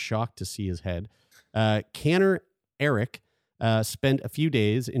 they were shocked to see his head. Canner Eric spent a few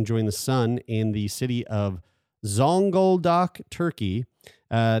days enjoying the sun in the city of Zonguldak, Turkey.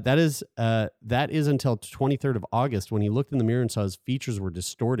 That is until 23rd of August when he looked in the mirror and saw his features were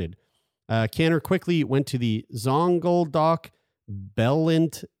distorted. Kanner quickly went to the Zonguldak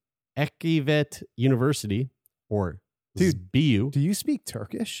Bülent Ecevit University, or BU. Do you speak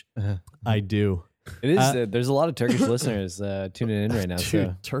Turkish? I do. It is. There's a lot of Turkish listeners tuning in right now. Dude,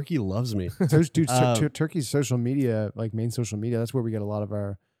 So Turkey loves me. Turkey's social media, like main social media, that's where we get a lot of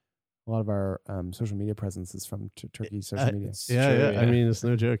our social media presence is from Turkey's social media. Yeah. I mean, it's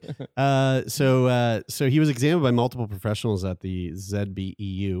no joke. So he was examined by multiple professionals at the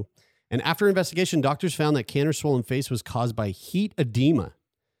ZBEU. And after investigation, doctors found that Kanner's swollen face was caused by heat edema,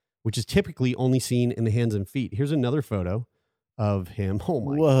 which is typically only seen in the hands and feet. Here's another photo of him. Oh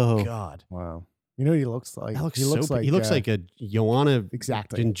my God. Wow. You know what he looks like? He looks like a Joanna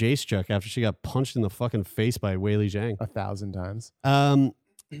exactly Jacek after she got punched in the fucking face by Wei Li Zhang 1,000 times.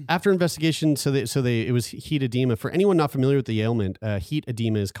 After investigation, it was heat edema. For anyone not familiar with the ailment, heat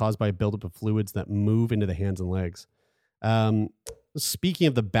edema is caused by a buildup of fluids that move into the hands and legs. Speaking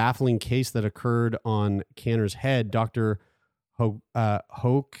of the baffling case that occurred on Kanner's head, Dr.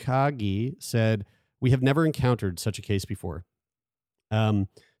 Hokage said, "We have never encountered such a case before."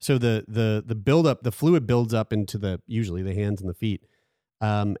 So the buildup, the fluid builds up into usually the hands and the feet,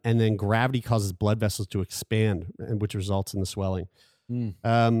 and then gravity causes blood vessels to expand, which results in the swelling.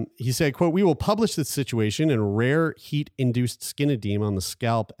 He said, quote, "We will publish this situation in rare heat-induced skin edema on the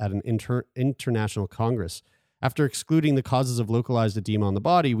scalp at an international congress. After excluding the causes of localized edema on the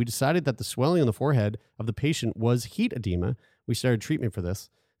body, we decided that the swelling on the forehead of the patient was heat edema. We started treatment for this."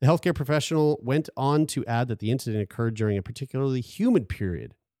 The healthcare professional went on to add that the incident occurred during a particularly humid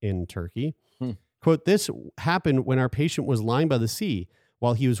period in Turkey. Quote, "This happened when our patient was lying by the sea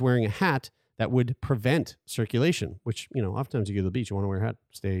while he was wearing a hat that would prevent circulation," which, oftentimes you go to the beach, you want to wear a hat,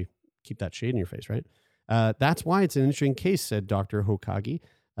 keep that shade in your face, right? "That's why it's an interesting case," said Dr. Hokage.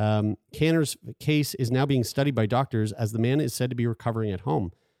 Kanner's case is now being studied by doctors as the man is said to be recovering at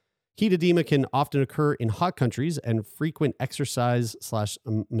home. Heat edema can often occur in hot countries, and frequent exercise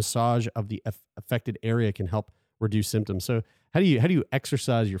 / massage of the affected area can help reduce symptoms. So how do you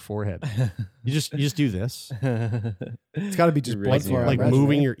exercise your forehead? You just do this. It's got to be just blood flow, like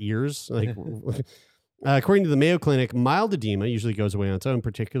moving your ears. Like according to the Mayo Clinic, mild edema usually goes away on its own,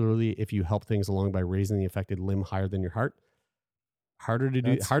 particularly if you help things along by raising the affected limb higher than your heart. Hard to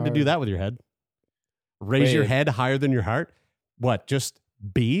do that with your head. Raise your head higher than your heart. What? Just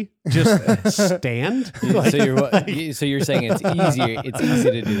stand. So you're saying it's easier. It's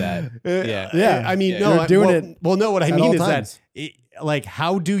easy to do that. Yeah. I mean, no. You're doing it. Well, no. What I mean is times. that,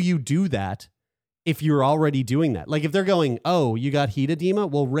 how do you do that if you're already doing that? Like if they're going, "Oh, you got heat edema,"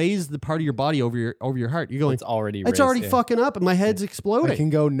 well, raise the part of your body over your heart. You're going, it's already fucking up, and my head's exploding. I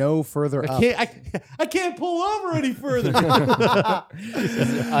can go no further up. I can't pull over any further.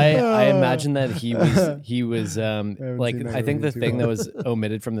 I imagine that he was I think the thing that was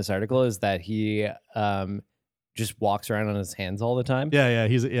omitted from this article is that he just walks around on his hands all the time.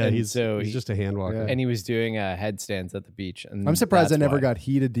 He's just a hand walker. And he was doing headstands at the beach. And I'm surprised I never got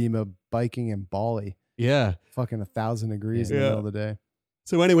heat edema biking in Bali. Yeah. Fucking 1,000 degrees in the middle of the day.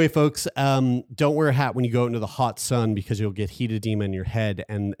 So anyway, folks, don't wear a hat when you go out into the hot sun because you'll get heat edema in your head,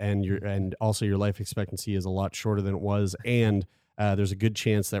 and also your life expectancy is a lot shorter than it was, and there's a good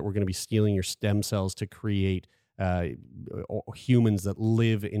chance that we're going to be stealing your stem cells to create humans that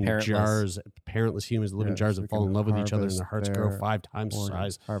live in jars, parentless humans that live in jars and fall in love with each other, and their hearts grow 5 times the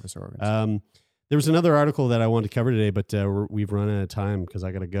size. Harvest organs. There was another article that I wanted to cover today, but we've run out of time because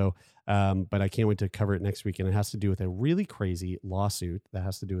I got to go. But I can't wait to cover it next week, and it has to do with a really crazy lawsuit that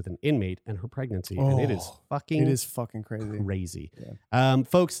has to do with an inmate and her pregnancy, and it is fucking crazy. Yeah.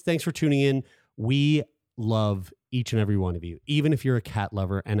 Folks, thanks for tuning in. We love each and every one of you, even if you're a cat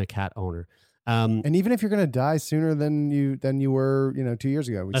lover and a cat owner. And even if you're going to die sooner than you were, 2 years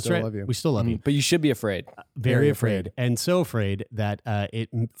ago, we still love you. We still love you. But you should be afraid. Very afraid. And so afraid that it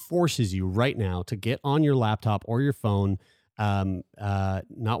forces you right now to get on your laptop or your phone,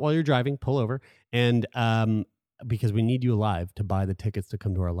 not while you're driving, pull over, and because we need you alive to buy the tickets to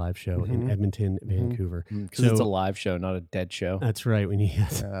come to our live show in Edmonton, Vancouver. Because it's a live show, not a dead show. That's right. We need Yeah,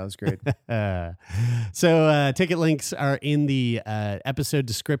 that was great. So ticket links are in the episode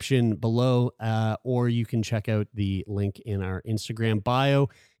description below, or you can check out the link in our Instagram bio.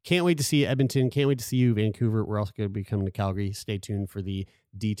 Can't wait to see you, Edmonton. Can't wait to see you, Vancouver. We're also going to be coming to Calgary. Stay tuned for the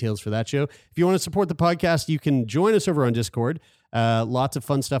details for that show. If you want to support the podcast, you can join us over on Discord. Lots of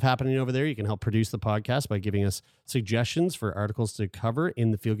fun stuff happening over there. You can help produce the podcast by giving us suggestions for articles to cover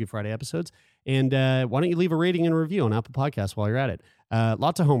in the Feel Good Friday episodes. And why don't you leave a rating and a review on Apple Podcasts while you're at it?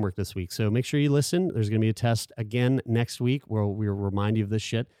 Lots of homework this week, so make sure you listen. There's going to be a test again next week where we'll remind you of this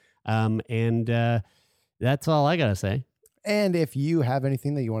shit. And that's all I got to say. And if you have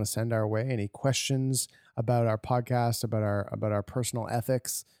anything that you want to send our way, any questions about our podcast, about our personal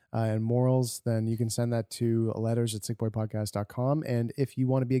ethics and morals, then you can send that to letters@sickboypodcast.com. And if you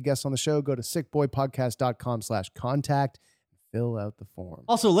want to be a guest on the show, go to sickboypodcast.com/contact and fill out the form.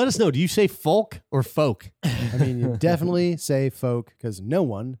 Also, let us know, do you say folk or folk? I mean, you definitely say folk because no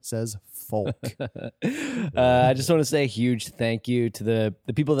one says folk. I just want to say a huge thank you to the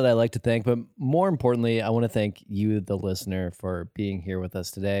people that I like to thank, but more importantly, I want to thank you, the listener, for being here with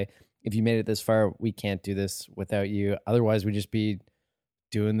us today. If you made it this far, we can't do this without you. Otherwise, we'd just be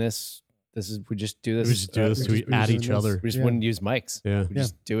doing this. We just do this. We just do this. We at each other. We just wouldn't use mics. Yeah. We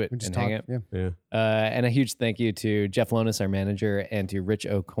just do it We just and talk. hang it. Yeah. And a huge thank you to Jeff Lonis, our manager, and to Rich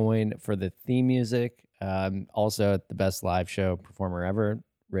O'Coin for the theme music. Also, the best live show performer ever.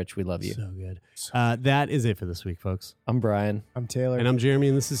 Rich, we love you. So good. That is it for this week, folks. I'm Brian. I'm Taylor. And I'm Jeremy,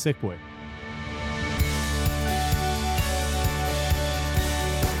 and this is Sick Boy.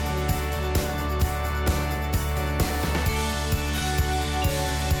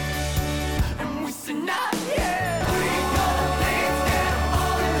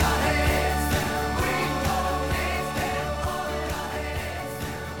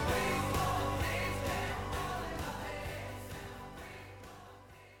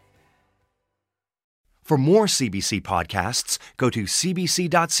 For more CBC podcasts, go to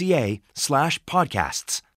cbc.ca/podcasts.